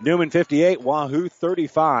 Neumann 58, Wahoo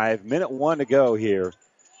 35. Minute 1 to go here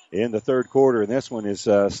in the third quarter. And this one is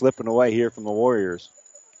slipping away here from the Warriors.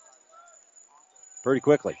 Pretty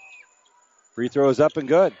quickly. Free throw is up and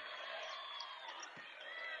good.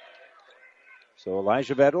 So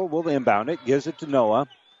Elijah Vedral will inbound it, gives it to Noah.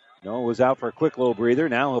 Noah was out for a quick little breather.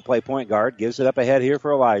 Now he'll play point guard. Gives it up ahead here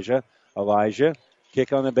for Elijah. Elijah,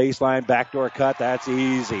 kick on the baseline, backdoor cut. That's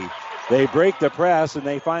easy. They break the press, and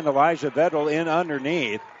they find Elijah Vedral in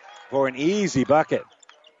underneath for an easy bucket.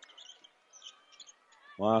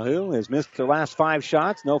 Wahoo has missed their last 5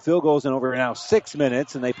 shots. No field goals in over now 6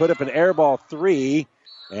 minutes, and they put up an air ball 3,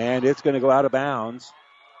 and it's going to go out of bounds.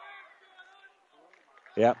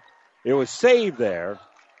 Yep. It was saved there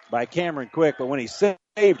by Cameron Quick, but when he saved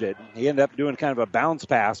it, he ended up doing kind of a bounce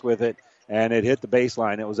pass with it, and it hit the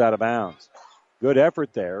baseline. It was out of bounds. Good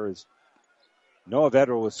effort there as Noah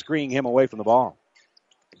Vedral was screening him away from the ball.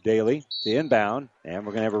 Daly to inbound, and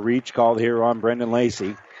we're going to have a reach called here on Brendan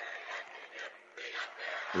Lacey.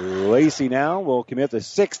 Lacey now will commit the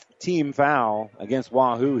 6th team foul against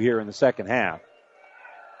Wahoo here in the second half.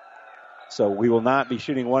 So we will not be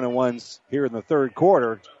shooting 1-on-1s here in the third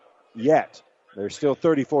quarter yet. There's still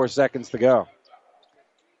 34 seconds to go.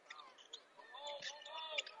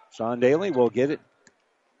 Sean Daly will get it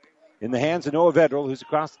in the hands of Noah Vedral, who's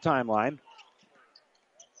across the timeline.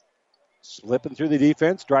 Slipping through the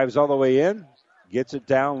defense, drives all the way in, gets it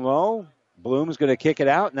down low. Bloom's going to kick it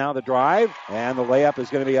out. Now the drive, and the layup is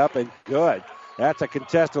going to be up and good. That's a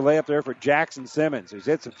contested layup there for Jackson Simmons, who's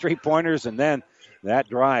hit some 3-pointers, and then that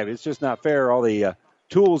drive. It's just not fair, all the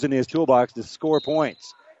tools in his toolbox to score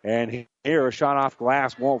points. And here, a shot off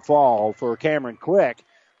glass won't fall for Cameron Quick.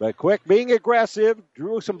 But Quick being aggressive,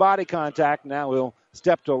 drew some body contact. Now he'll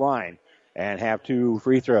step to the line and have 2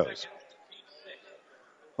 free throws.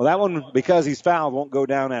 Well, that one, because he's fouled, won't go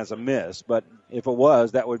down as a miss. But if it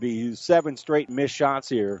was, that would be 7 straight missed shots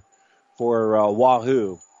here for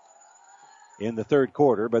Wahoo in the third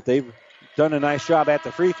quarter. But they've done a nice job at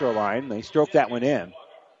the free throw line. They stroked that one in.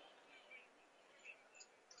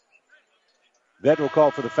 Vedral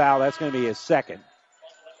called for the foul. That's going to be his second.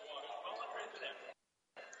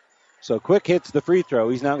 So Quick hits the free throw.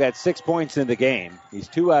 He's now got 6 points in the game. He's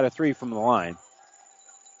 2 out of 3 from the line.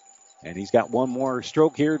 And he's got one more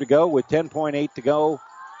stroke here to go with 10.8 to go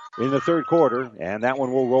in the third quarter. And that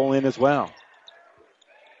one will roll in as well.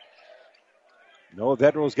 Noah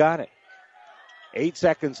Vedral's got it. 8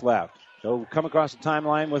 seconds left. He'll come across the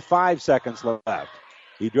timeline with 5 seconds left.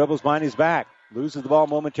 He dribbles behind his back. Loses the ball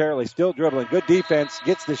momentarily. Still dribbling. Good defense.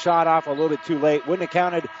 Gets the shot off a little bit too late. Wouldn't have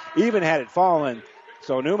counted even had it fallen.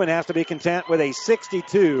 So Neumann has to be content with a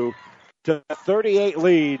 62-38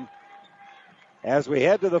 lead as we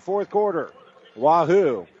head to the fourth quarter.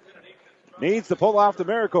 Wahoo needs to pull off the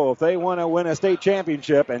miracle if they want to win a state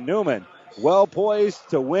championship. And Neumann well poised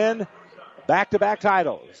to win back-to-back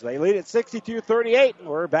titles. They lead at 62-38.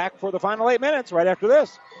 We're back for the final 8 minutes right after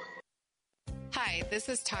this. Hi, this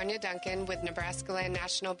is Tanya Duncan with Nebraska Land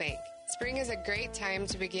National Bank. Spring is a great time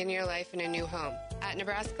to begin your life in a new home. At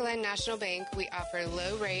Nebraska Land National Bank, we offer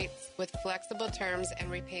low rates with flexible terms and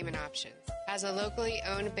repayment options. As a locally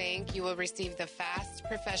owned bank, you will receive the fast,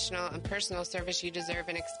 professional, and personal service you deserve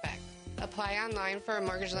and expect. Apply online for a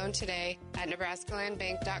mortgage loan today at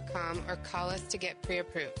nebraskalandbank.com or call us to get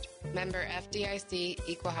pre-approved. Member FDIC,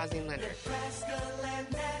 Equal Housing Lender. Nebraska Land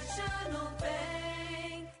National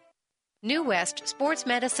Bank. New West Sports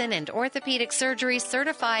Medicine and Orthopedic Surgery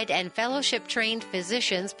certified and fellowship-trained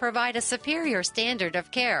physicians provide a superior standard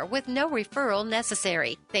of care with no referral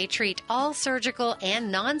necessary. They treat all surgical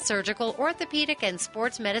and non-surgical orthopedic and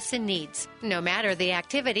sports medicine needs. No matter the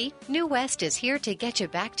activity, New West is here to get you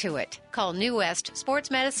back to it. Call New West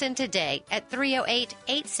Sports Medicine today at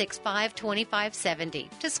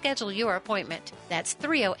 308-865-2570 to schedule your appointment. That's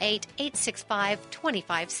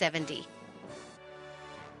 308-865-2570.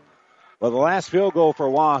 Well, the last field goal for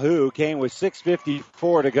Wahoo came with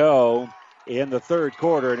 6:54 to go in the third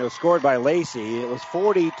quarter, and it was scored by Lacey. It was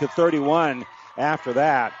 40-31 after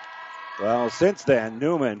that. Well, since then,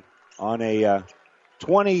 Neumann on a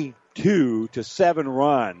 22-7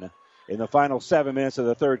 run in the final 7 minutes of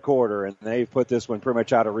the third quarter, and they've put this one pretty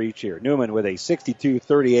much out of reach here. Neumann with a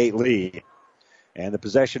 62-38 lead. And the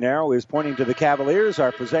possession arrow is pointing to the Cavaliers.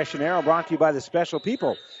 Our possession arrow brought to you by the special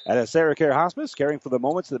people at AseraCare Hospice, caring for the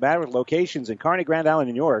moments that matter with locations in Kearney, Grand Island,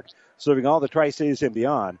 and York, serving all the Tri-Cities and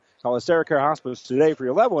beyond. Call AseraCare Hospice today for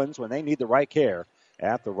your loved ones when they need the right care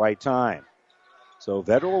at the right time. So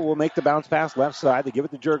Vedral will make the bounce pass left side. They give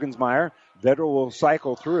it to Juergensmeyer. Vedral will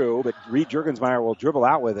cycle through, but Reed Juergensmeyer will dribble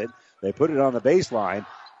out with it. They put it on the baseline.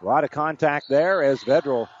 A lot of contact there as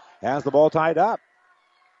Vedral has the ball tied up.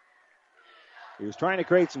 He was trying to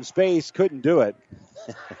create some space, couldn't do it.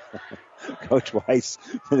 Coach Weiss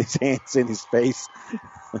with his hands in his face.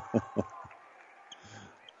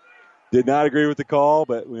 Did not agree with the call,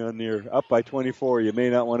 but when you're up by 24, you may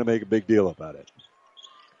not want to make a big deal about it.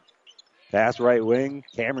 Pass right wing.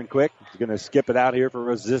 Cameron Quick is going to skip it out here for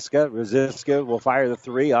Rosiska. Rosiska will fire the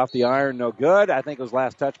three off the iron. No good. I think it was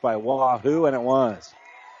last touch by Wahoo, and it was.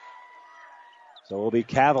 So it will be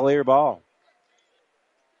Cavalier ball.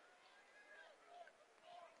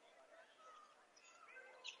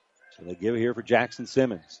 So they give it here for Jackson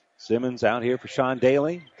Simmons. Simmons out here for Sean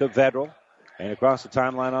Daly to Vedral. And across the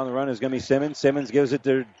timeline on the run is going to be Simmons. Simmons gives it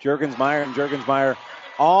to Juergensmeyer, and Juergensmeyer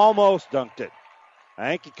almost dunked it. I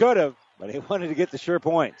think he could have, but he wanted to get the sure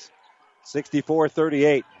points.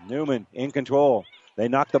 64-38. Neumann in control. They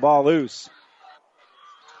knock the ball loose.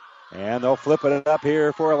 And they'll flip it up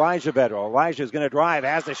here for Elijah Vedral. Elijah's going to drive,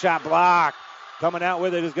 has the shot blocked. Coming out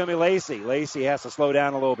with it is going to be Lacey. Lacey has to slow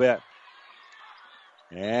down a little bit.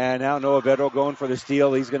 And now Noah Vedral going for the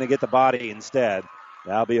steal. He's going to get the body instead.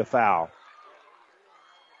 That'll be a foul.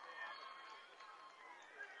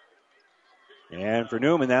 And for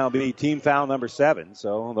Neumann, that'll be team foul number 7.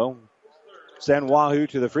 So they'll send Wahoo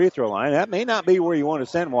to the free throw line. That may not be where you want to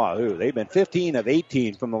send Wahoo. They've been 15 of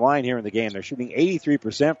 18 from the line here in the game. They're shooting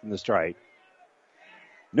 83% from the stripe.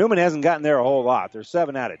 Neumann hasn't gotten there a whole lot. They're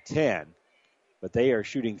 7 out of 10. But they are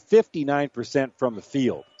shooting 59% from the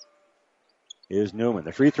field. Is Neumann.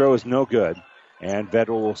 The free throw is no good, and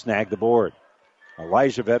Vedral will snag the board.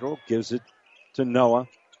 Elijah Vedral gives it to Noah,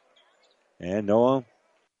 and Noah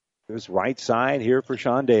is right side here for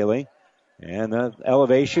Sean Daly, and the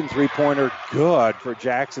elevation three-pointer good for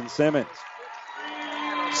Jackson Simmons.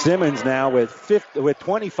 Simmons now with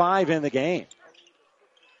 25 in the game.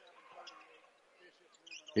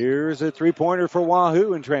 Here's a three-pointer for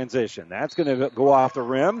Wahoo in transition. That's going to go off the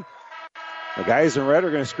rim. The guys in red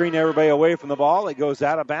are going to screen everybody away from the ball. It goes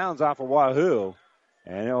out of bounds off of Wahoo,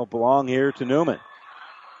 and it'll belong here to Neumann.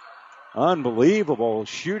 Unbelievable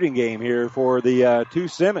shooting game here for the two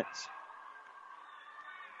Simmons.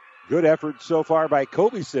 Good effort so far by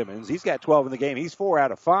Kobe Simmons. He's got 12 in the game. He's 4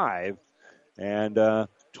 out of 5, and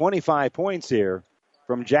 25 points here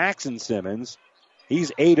from Jackson Simmons.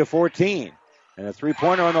 He's 8 of 14, and a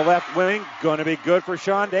three-pointer on the left wing going to be good for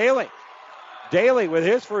Sean Daly. Daly with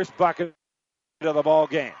his first bucket of the ball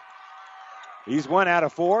game. He's 1 out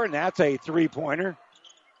of 4, and that's a three-pointer.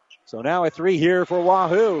 So now a 3 here for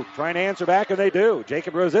Wahoo. Trying to answer back, and they do.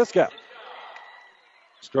 Jacob Rosiska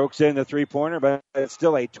strokes in the three-pointer, but it's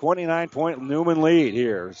still a 29-point Neumann lead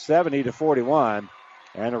here, 70-41.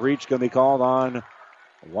 And a reach going to be called on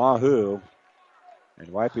Wahoo. And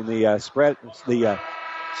wiping the sweat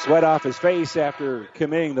off his face after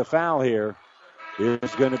committing the foul here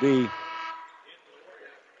is going to be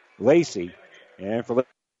Lacey. And for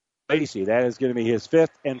Lacey, that is going to be his 5th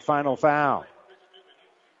and final foul.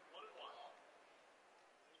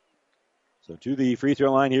 So to the free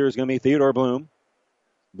throw line here is going to be Theodore Bloom.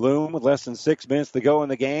 Bloom with less than 6 minutes to go in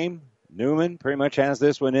the game. Neumann pretty much has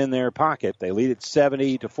this one in their pocket. They lead it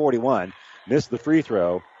 70-41. Missed the free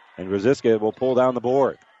throw, and Rosiska will pull down the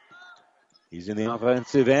board. He's in the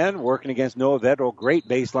offensive end, working against Noah Vedral. Great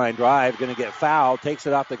baseline drive, going to get fouled, takes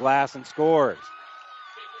it off the glass and scores.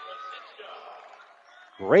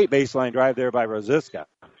 Great baseline drive there by Rosiska.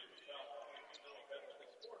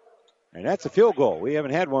 And that's a field goal. We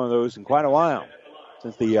haven't had one of those in quite a while.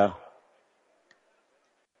 Since it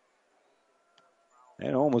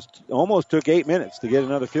almost took 8 minutes to get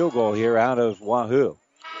another field goal here out of Wahoo.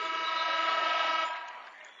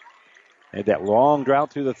 Had that long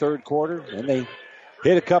drought through the third quarter, and they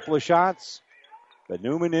hit a couple of shots. But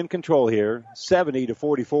Neumann in control here,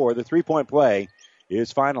 70-44. The three-point play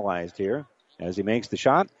is finalized here as he makes the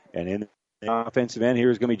shot. And in the offensive end here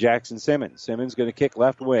is going to be Jackson Simmons. Simmons going to kick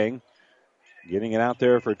left wing. Getting it out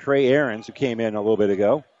there for Trey Ahrens, who came in a little bit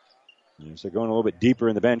ago. So they're going a little bit deeper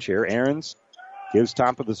in the bench here. Ahrens gives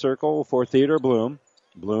top of the circle for Theodore Bloom.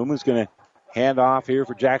 Bloom is going to hand off here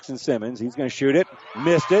for Jackson Simmons. He's going to shoot it.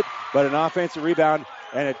 Missed it, but an offensive rebound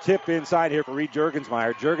and a tip inside here for Reed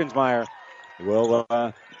Juergensmeyer. Juergensmeyer will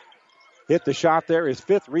hit the shot there. His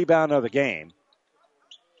 5th rebound of the game.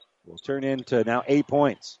 Will turn into now 8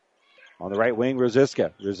 points. On the right wing,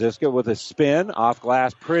 Rosiska. Rosiska with a spin off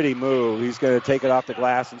glass. Pretty move. He's going to take it off the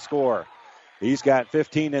glass and score. He's got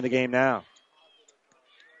 15 in the game now.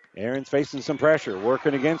 Aaron's facing some pressure.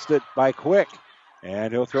 Working against it by Quick.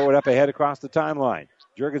 And he'll throw it up ahead across the timeline.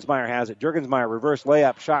 Juergensmeyer has it. Juergensmeyer reverse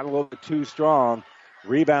layup. Shot a little bit too strong.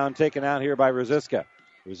 Rebound taken out here by Rosiska.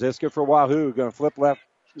 Rosiska for Wahoo. Going to flip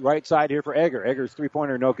right side here for Egger. Egger's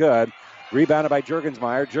three-pointer no good. Rebounded by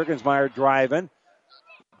Juergensmeyer. Juergensmeyer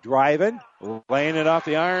driving, laying it off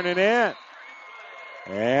the iron and in.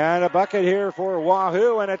 And a bucket here for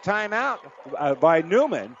Wahoo and a timeout by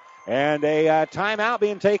Neumann. And a timeout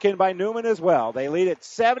being taken by Neumann as well. They lead at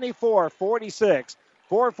 74-46.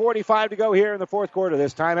 4:45 to go here in the fourth quarter.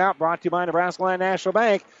 This timeout brought to you by Nebraska Land National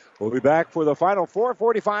Bank. We'll be back for the final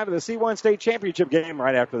 4:45 of the C1 State Championship game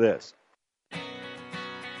right after this.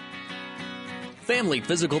 Family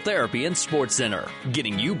Physical Therapy and Sports Center,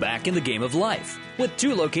 getting you back in the game of life. With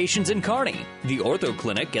 2 locations in Kearney, the Ortho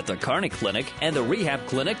Clinic at the Kearney Clinic and the Rehab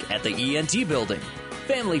Clinic at the ENT Building.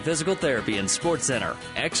 Family Physical Therapy and Sports Center,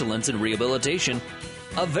 excellence in rehabilitation.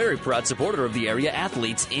 A very proud supporter of the area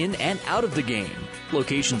athletes in and out of the game.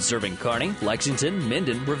 Locations serving Kearney, Lexington,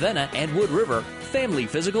 Minden, Ravenna, and Wood River. Family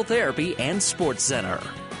Physical Therapy and Sports Center.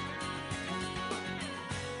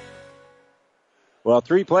 Well,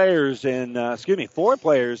 4 players in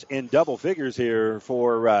double figures here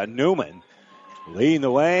for Neumann. Leading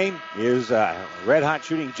the way is red-hot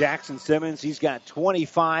shooting Jackson Simmons. He's got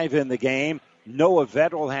 25 in the game. Noah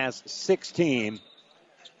Vedral has 16.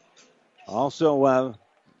 Also,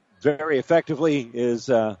 very effectively is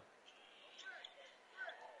going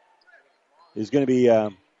to be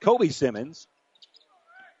Kobe Simmons.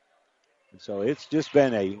 So it's just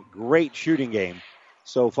been a great shooting game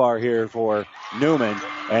so far here for Neumann.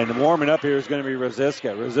 And warming up here is going to be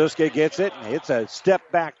Rosiska. Rosiska gets it. It's a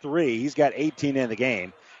step-back 3. He's got 18 in the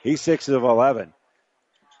game. He's 6 of 11.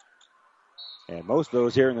 And most of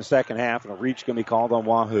those here in the second half, and a reach going to be called on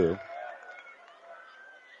Wahoo.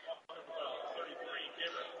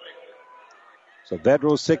 So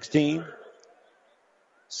Vedral 16.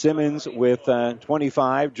 Simmons with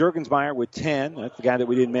 25. Juergensmeyer with 10. That's the guy that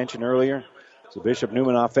we didn't mention earlier. So Bishop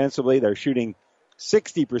Neumann offensively, they're shooting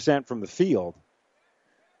 60% from the field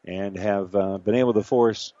and have been able to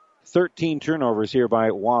force 13 turnovers here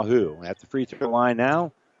by Wahoo. At the free throw line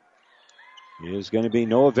now is going to be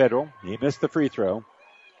Noah Vedral. He missed the free throw.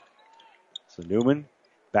 So Neumann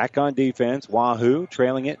back on defense. Wahoo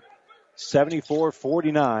trailing it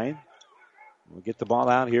 74-49. We'll get the ball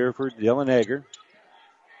out here for Dylan Egger.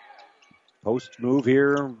 Post move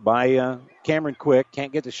here by Cameron Quick.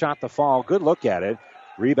 Can't get the shot to fall. Good look at it.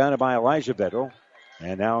 Rebounded by Elijah Vedral.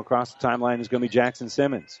 And now across the timeline is going to be Jackson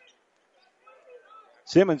Simmons.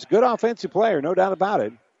 Simmons, good offensive player, no doubt about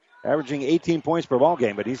it. Averaging 18 points per ball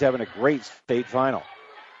game, but he's having a great state final.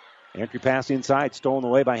 Entry pass inside, stolen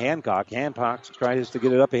away by Hancock. Hancock tries to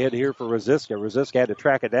get it up ahead here for Rosiska. Rosiska had to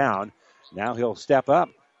track it down. Now he'll step up.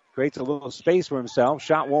 Creates a little space for himself.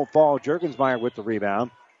 Shot won't fall. Juergensmeyer with the rebound.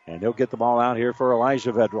 And he'll get the ball out here for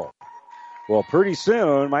Elijah Vedral. Well, pretty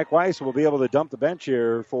soon, Mike Weiss will be able to dump the bench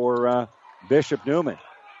here for Bishop Neumann.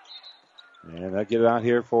 And they'll get it out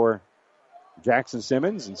here for Jackson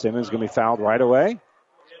Simmons. And Simmons is going to be fouled right away.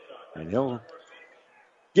 And he'll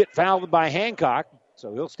get fouled by Hancock.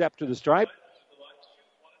 So he'll step to the stripe.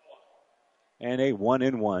 And a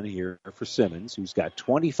 1-and-1 here for Simmons, who's got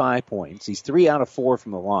 25 points. He's 3 out of 4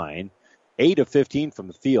 from the line. 8 of 15 from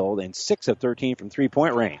the field, and 6 of 13 from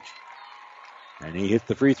three-point range. And he hit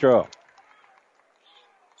the free throw.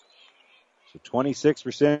 So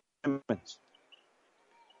 26%. And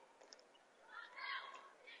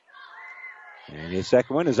his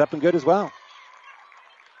second one is up and good as well.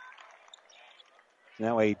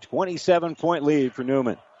 Now a 27-point lead for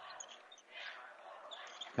Neumann.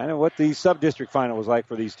 kind of what the sub-district final was like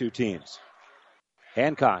for these two teams.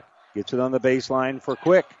 Hancock gets it on the baseline for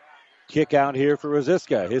Quick. Kick out here for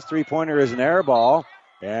Rosiska. His three-pointer is an air ball,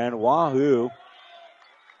 and Wahoo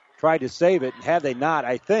tried to save it. Had they not,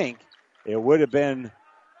 I think it would have been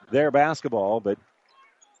their basketball, but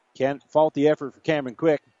can't fault the effort for Cameron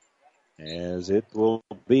Quick, as it will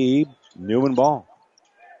be Neumann ball.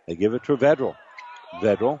 They give it to Vedral.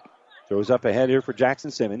 Vedral throws up ahead here for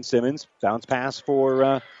Jackson Simmons. Simmons, bounce pass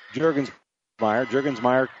for Juergensmeyer.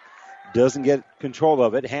 Juergensmeyer doesn't get control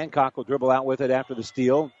of it. Hancock will dribble out with it after the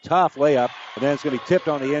steal. Tough layup, and then it's going to be tipped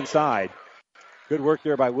on the inside. Good work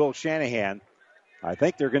there by Will Shanahan. I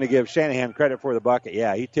think they're going to give Shanahan credit for the bucket.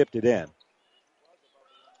 Yeah, he tipped it in.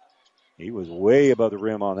 He was way above the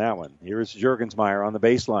rim on that one. Here's Juergensmeyer on the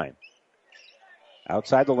baseline.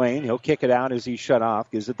 Outside the lane, he'll kick it out as he's shut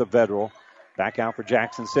off. Gives it to Vedral. Back out for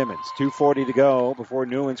Jackson Simmons. 2:40 to go before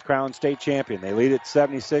Newman's crowned state champion. They lead at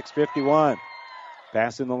 76-51.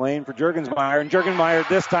 Pass in the lane for Juergensmeyer, and Juergensmeyer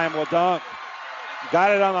this time will dunk.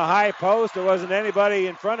 Got it on the high post. There wasn't anybody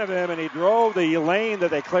in front of him, and he drove the lane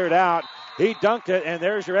that they cleared out. He dunked it, and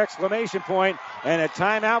there's your exclamation point, and a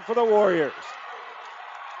timeout for the Warriors.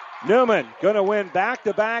 Neumann going to win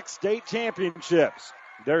back-to-back state championships.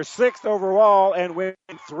 They're 6th overall and win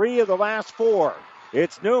 3 of the last 4.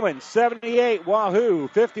 It's Neumann, 78, Wahoo,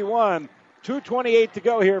 51. 2:28 to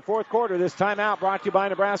go here, fourth quarter. This timeout brought to you by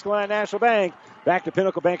Nebraska Land National Bank. Back to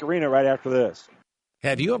Pinnacle Bank Arena right after this.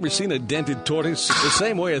 Have you ever seen a dented tortoise? The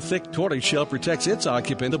same way a thick tortoise shell protects its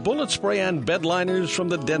occupant, the bullet spray-on bed liners from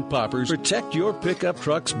the Dent Poppers protect your pickup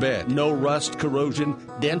truck's bed. No rust, corrosion,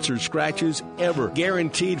 dents, or scratches ever.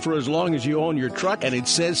 Guaranteed for as long as you own your truck, and it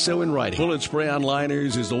says so in writing. Bullet spray-on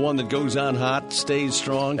liners is the one that goes on hot, stays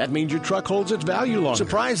strong. That means your truck holds its value longer.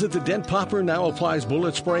 Surprised that the Dent Popper now applies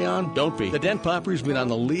bullet spray-on? Don't be. The Dent Popper's been on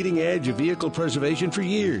the leading edge of vehicle preservation for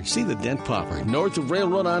years. See the Dent Popper, north of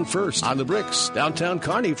Railroad on First, on the Bricks, downtown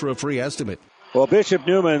Kearney for a free estimate. Well, Bishop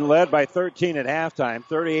Neumann led by 13 at halftime,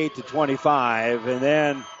 38-25, and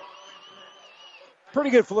then pretty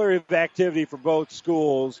good flurry of activity for both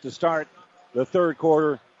schools to start the third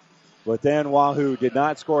quarter, but then Wahoo did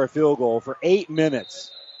not score a field goal for 8 minutes,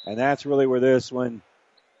 and that's really where this one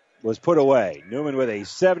was put away. Neumann with a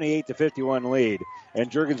 78-51 lead, and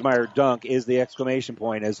Juergensmeyer dunk is the exclamation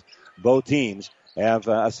point as both teams have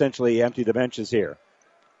essentially emptied the benches here.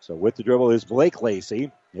 So with the dribble is Blake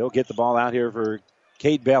Lacey. He'll get the ball out here for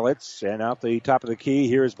Cade Bellitz. And out the top of the key,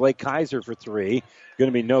 here's Blake Kaiser for three. Going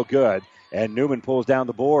to be no good. And Neumann pulls down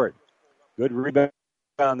the board. Good rebound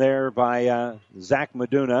there by Zach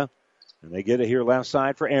Meduna. And they get it here left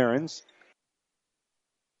side for Ahrens.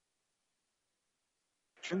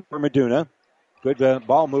 For Meduna. Good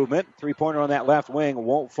ball movement. Three-pointer on that left wing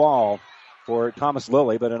won't fall for Thomas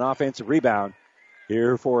Lilly, but an offensive rebound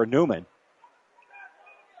here for Neumann.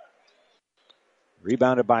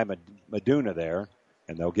 Rebounded by Meduna there,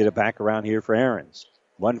 and they'll get it back around here for Ahrens.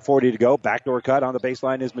 1:40 to go. Backdoor cut on the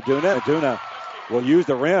baseline is Meduna. Meduna will use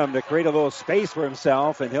the rim to create a little space for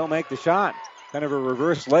himself, and he'll make the shot. Kind of a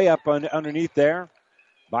reverse layup underneath there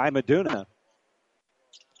by Meduna.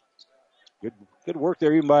 Good work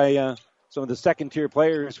there even by some of the second-tier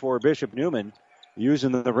players for Bishop Neumann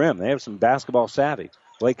using the rim. They have some basketball savvy.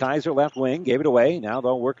 Blake Kaiser, left wing, gave it away. Now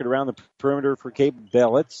they'll work it around the perimeter for Cade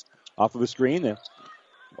Bellitz. Off of the screen,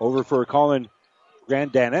 over for Colin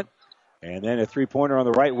Grandanet. And then a three-pointer on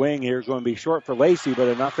the right wing here is going to be short for Lacey, but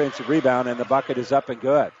an offensive rebound, and the bucket is up and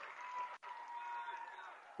good.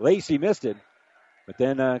 Lacey missed it, but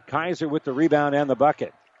then Kaiser with the rebound and the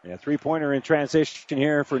bucket. And a three-pointer in transition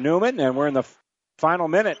here for Neumann, and we're in the final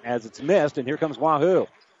minute as it's missed, and here comes Wahoo.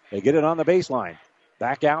 They get it on the baseline.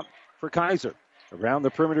 Back out for Kaiser. Around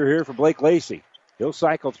the perimeter here for Blake Lacey. He'll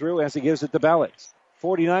cycle through as he gives it to Bellitz.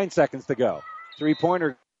 49 seconds to go.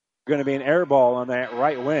 Three-pointer going to be an air ball on that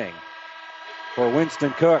right wing for Winston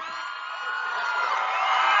Cook.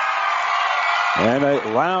 And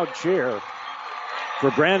a loud cheer for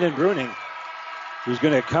Brandon Bruning, who's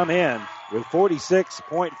going to come in with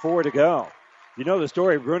 46.4 to go. You know the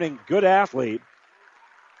story of Bruning, good athlete,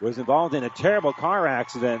 was involved in a terrible car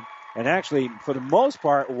accident, and actually, for the most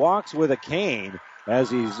part, walks with a cane as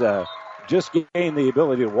he's just gained the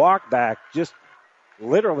ability to walk back just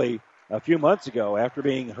literally a few months ago after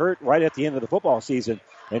being hurt right at the end of the football season.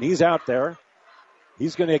 And he's out there.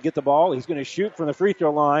 He's going to get the ball. He's going to shoot from the free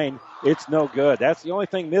throw line. It's no good. That's the only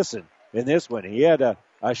thing missing in this one. He had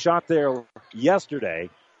a shot there yesterday,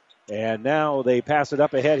 and now they pass it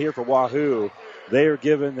up ahead here for Wahoo. They are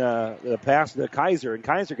given the pass to Kaiser, and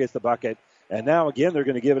Kaiser gets the bucket. And now again they're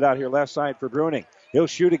going to give it out here left side for Bruning. He'll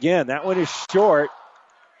shoot again. That one is short.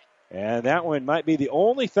 And that one might be the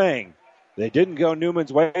only thing they didn't go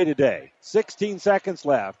Newman's way today. 16 seconds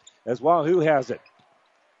left as Wahoo has it.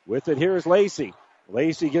 With it, here's Lacey.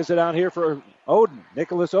 Lacey gives it out here for Oden.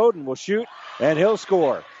 Nicholas Oden will shoot, and he'll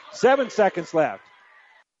score. 7 seconds left.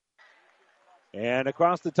 And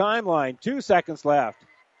across the timeline, 2 seconds left.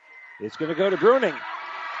 It's going to go to Bruning.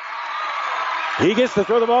 He gets to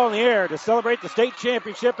throw the ball in the air to celebrate the state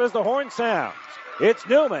championship as the horn sounds. It's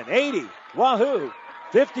Neumann, 80. Wahoo,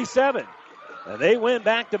 57. And they win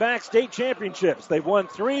back-to-back state championships. They've won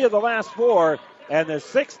 3 of the last 4, and the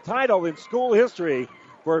 6th title in school history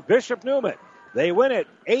for Bishop Neumann. They win it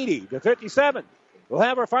 80-57. We'll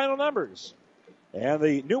have our final numbers and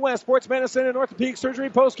the New West Sports Medicine and Orthopedic Surgery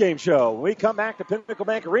postgame show when we come back to Pinnacle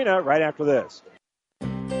Bank Arena right after this.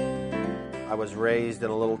 I was raised in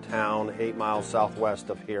a little town 8 miles southwest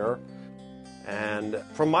of here. And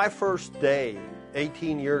from my first day,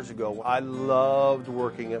 18 years ago, I loved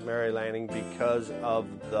working at Mary Lanning because of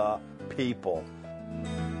the people.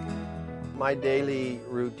 My daily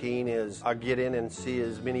routine is I get in and see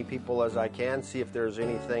as many people as I can, see if there's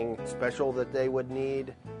anything special that they would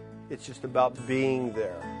need. It's just about being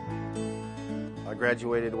there. I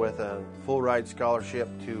graduated with a full ride scholarship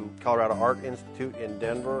to Colorado Art Institute in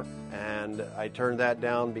Denver, and I turned that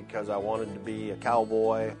down because I wanted to be a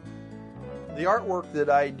cowboy. The artwork that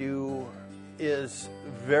I do is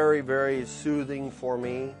very, very soothing for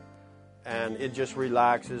me, and it just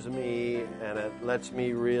relaxes me, and it lets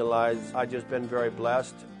me realize I've just been very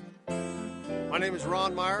blessed. My name is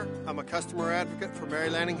Ron Meyer. I'm a customer advocate for Mary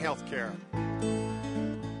Lanning Healthcare.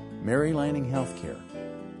 Mary Lanning Healthcare.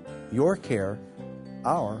 Your care,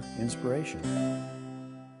 our inspiration.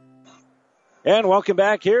 And welcome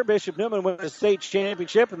back here. Bishop Neumann wins the state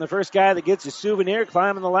championship, and the first guy that gets a souvenir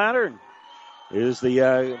climbing the ladder is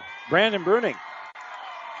the Brandon Bruning.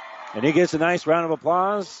 And he gets a nice round of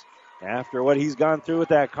applause after what he's gone through with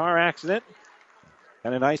that car accident.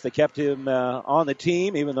 Kind of nice they kept him on the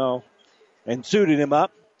team, and suited him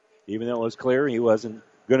up, even though it was clear he wasn't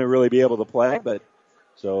going to really be able to play. But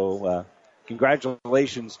so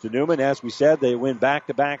congratulations to Neumann. As we said, they win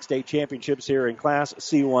back-to-back state championships here in Class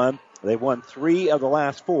C1. They've won 3 of the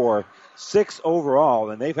last 4, 6 overall,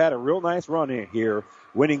 and they've had a real nice run here,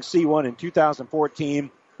 winning C1 in 2014,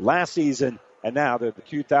 last season, and now they're the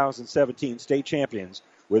 2017 state champions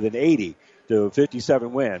with an 80-57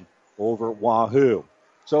 win over Wahoo.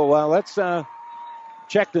 So let's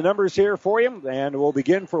check the numbers here for you, and we'll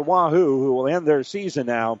begin for Wahoo, who will end their season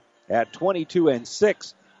now at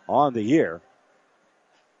 22-6 on the year.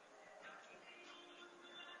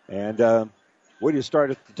 And we'll just start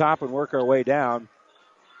at the top and work our way down.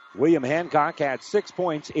 William Hancock had 6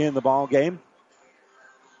 points in the ball game.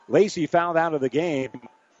 Lacey fouled out of the game,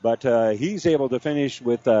 but he's able to finish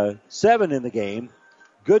with 7 in the game.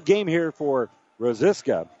 Good game here for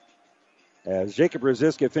Rosiska, as Jacob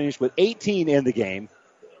Rosiska finished with 18 in the game.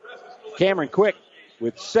 Cameron Quick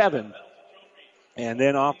with 7. And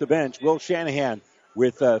then off the bench, Will Shanahan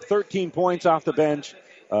with 13 points off the bench.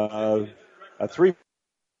 A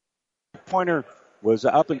 3-pointer was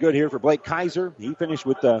up and good here for Blake Kaiser. He finished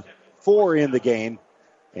with 4 in the game.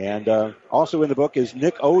 And also in the book is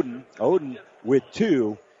Nick Oden. Oden with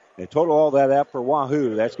 2. And total all that up for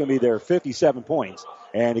Wahoo. That's going to be their 57 points.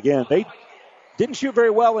 And again, they didn't shoot very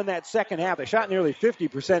well in that second half. They shot nearly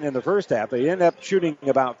 50% in the first half. They ended up shooting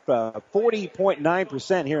about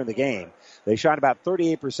 40.9% here in the game. They shot about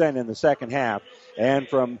 38% in the second half. And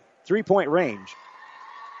from three-point range,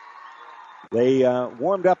 they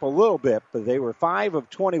warmed up a little bit, but they were 5 of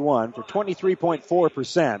 21 for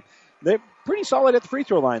 23.4%. They're pretty solid at the free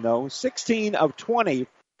throw line, though. 16 of 20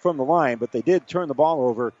 from the line, but they did turn the ball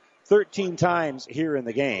over 13 times here in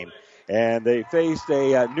the game. And they faced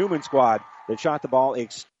a Neumann squad that shot the ball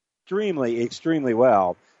extremely, extremely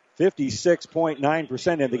well.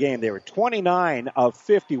 56.9% in the game. They were 29 of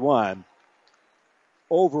 51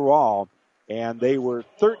 overall, and they were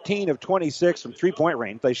 13 of 26 from three-point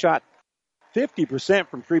range. They shot 50%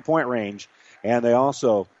 from three-point range, and they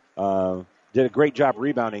also did a great job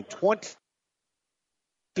rebounding.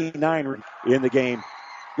 29 in the game.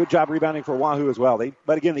 Good job rebounding for Wahoo as well.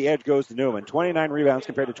 But again, the edge goes to Neumann. 29 rebounds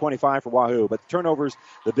compared to 25 for Wahoo. But the turnovers,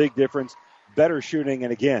 the big difference. Better shooting,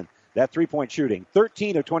 and again, that three-point shooting.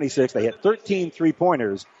 13 of 26. They hit 13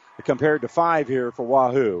 three-pointers compared to 5 here for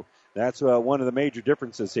Wahoo. That's one of the major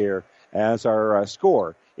differences here, as our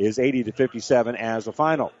score is 80-57 as the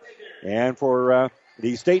final. And for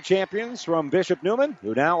the state champions from Bishop Neumann,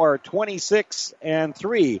 who now are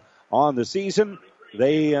 26-3 on the season,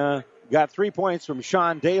 they got 3 points from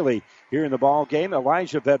Sean Daly here in the ball game.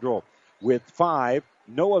 Elijah Vedral with 5.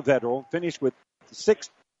 Noah Vedral finished with 6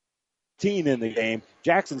 16 in the game.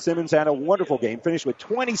 Jackson Simmons had a wonderful game, finished with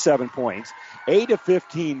 27 points, 8 of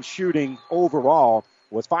 15 shooting overall,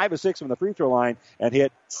 was 5 of 6 from the free throw line, and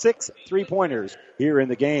hit 6 3-pointers here in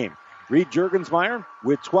the game. Reed Juergensmeyer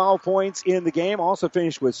with 12 points in the game, also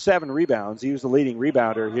finished with 7 rebounds. He was the leading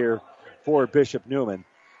rebounder here for Bishop Neumann.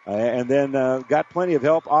 And then got plenty of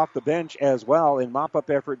help off the bench as well. In mop-up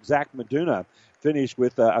effort, Zach Meduna finished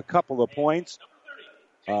with a couple of points.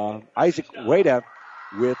 Isaac Wada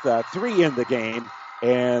with 3 in the game.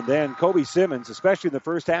 And then Kobe Simmons, especially in the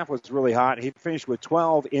first half, was really hot. He finished with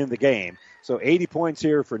 12 in the game. So 80 points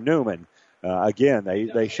here for Neumann. Again,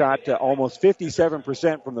 they shot almost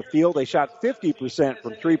 57% from the field. They shot 50%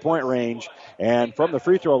 from three-point range. And from the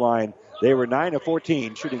free throw line, they were 9 of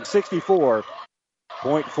 14, shooting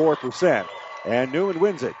 64.4%. And Neumann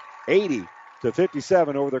wins it,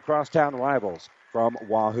 80-57 over their crosstown rivals from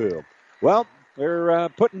Wahoo. Well, they're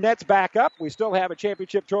putting nets back up. We still have a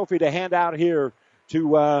championship trophy to hand out here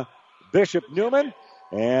to Bishop Neumann.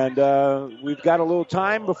 And we've got a little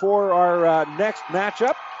time before our next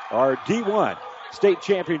matchup, our D1 state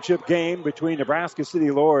championship game between Nebraska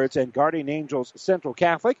City Lords and Guardian Angels Central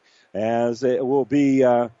Catholic, as it will be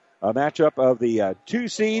a matchup of the 2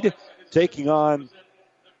 seed taking on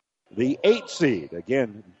the 8 seed.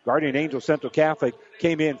 Again, Guardian Angels Central Catholic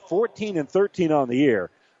came in 14-13 on the year,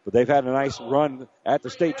 but they've had a nice run at the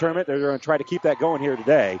state tournament. They're going to try to keep that going here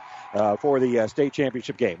today for the state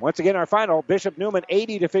championship game. Once again, our final, Bishop Neumann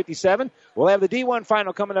 80-57. We'll have the D1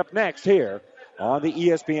 final coming up next here on the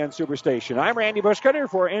ESPN Superstation. I'm Randy Bushcutter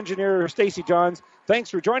for engineer Stacy Johns. Thanks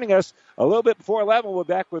for joining us. A little bit before 11, we'll be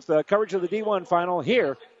back with coverage of the D1 final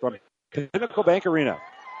here from Pinnacle Bank Arena.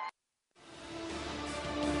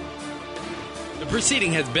 The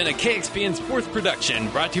proceeding has been a KXPN Sports production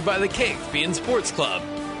brought to you by the KXPN Sports Club.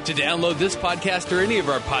 To download this podcast or any of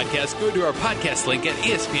our podcasts, go to our podcast link at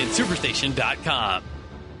ESPNSuperstation.com.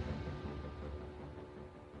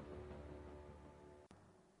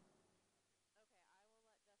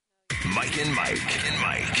 Mike and Mike.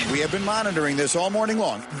 We have been monitoring this all morning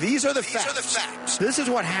long. These are the facts. This is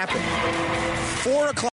what happened. 4 o'clock.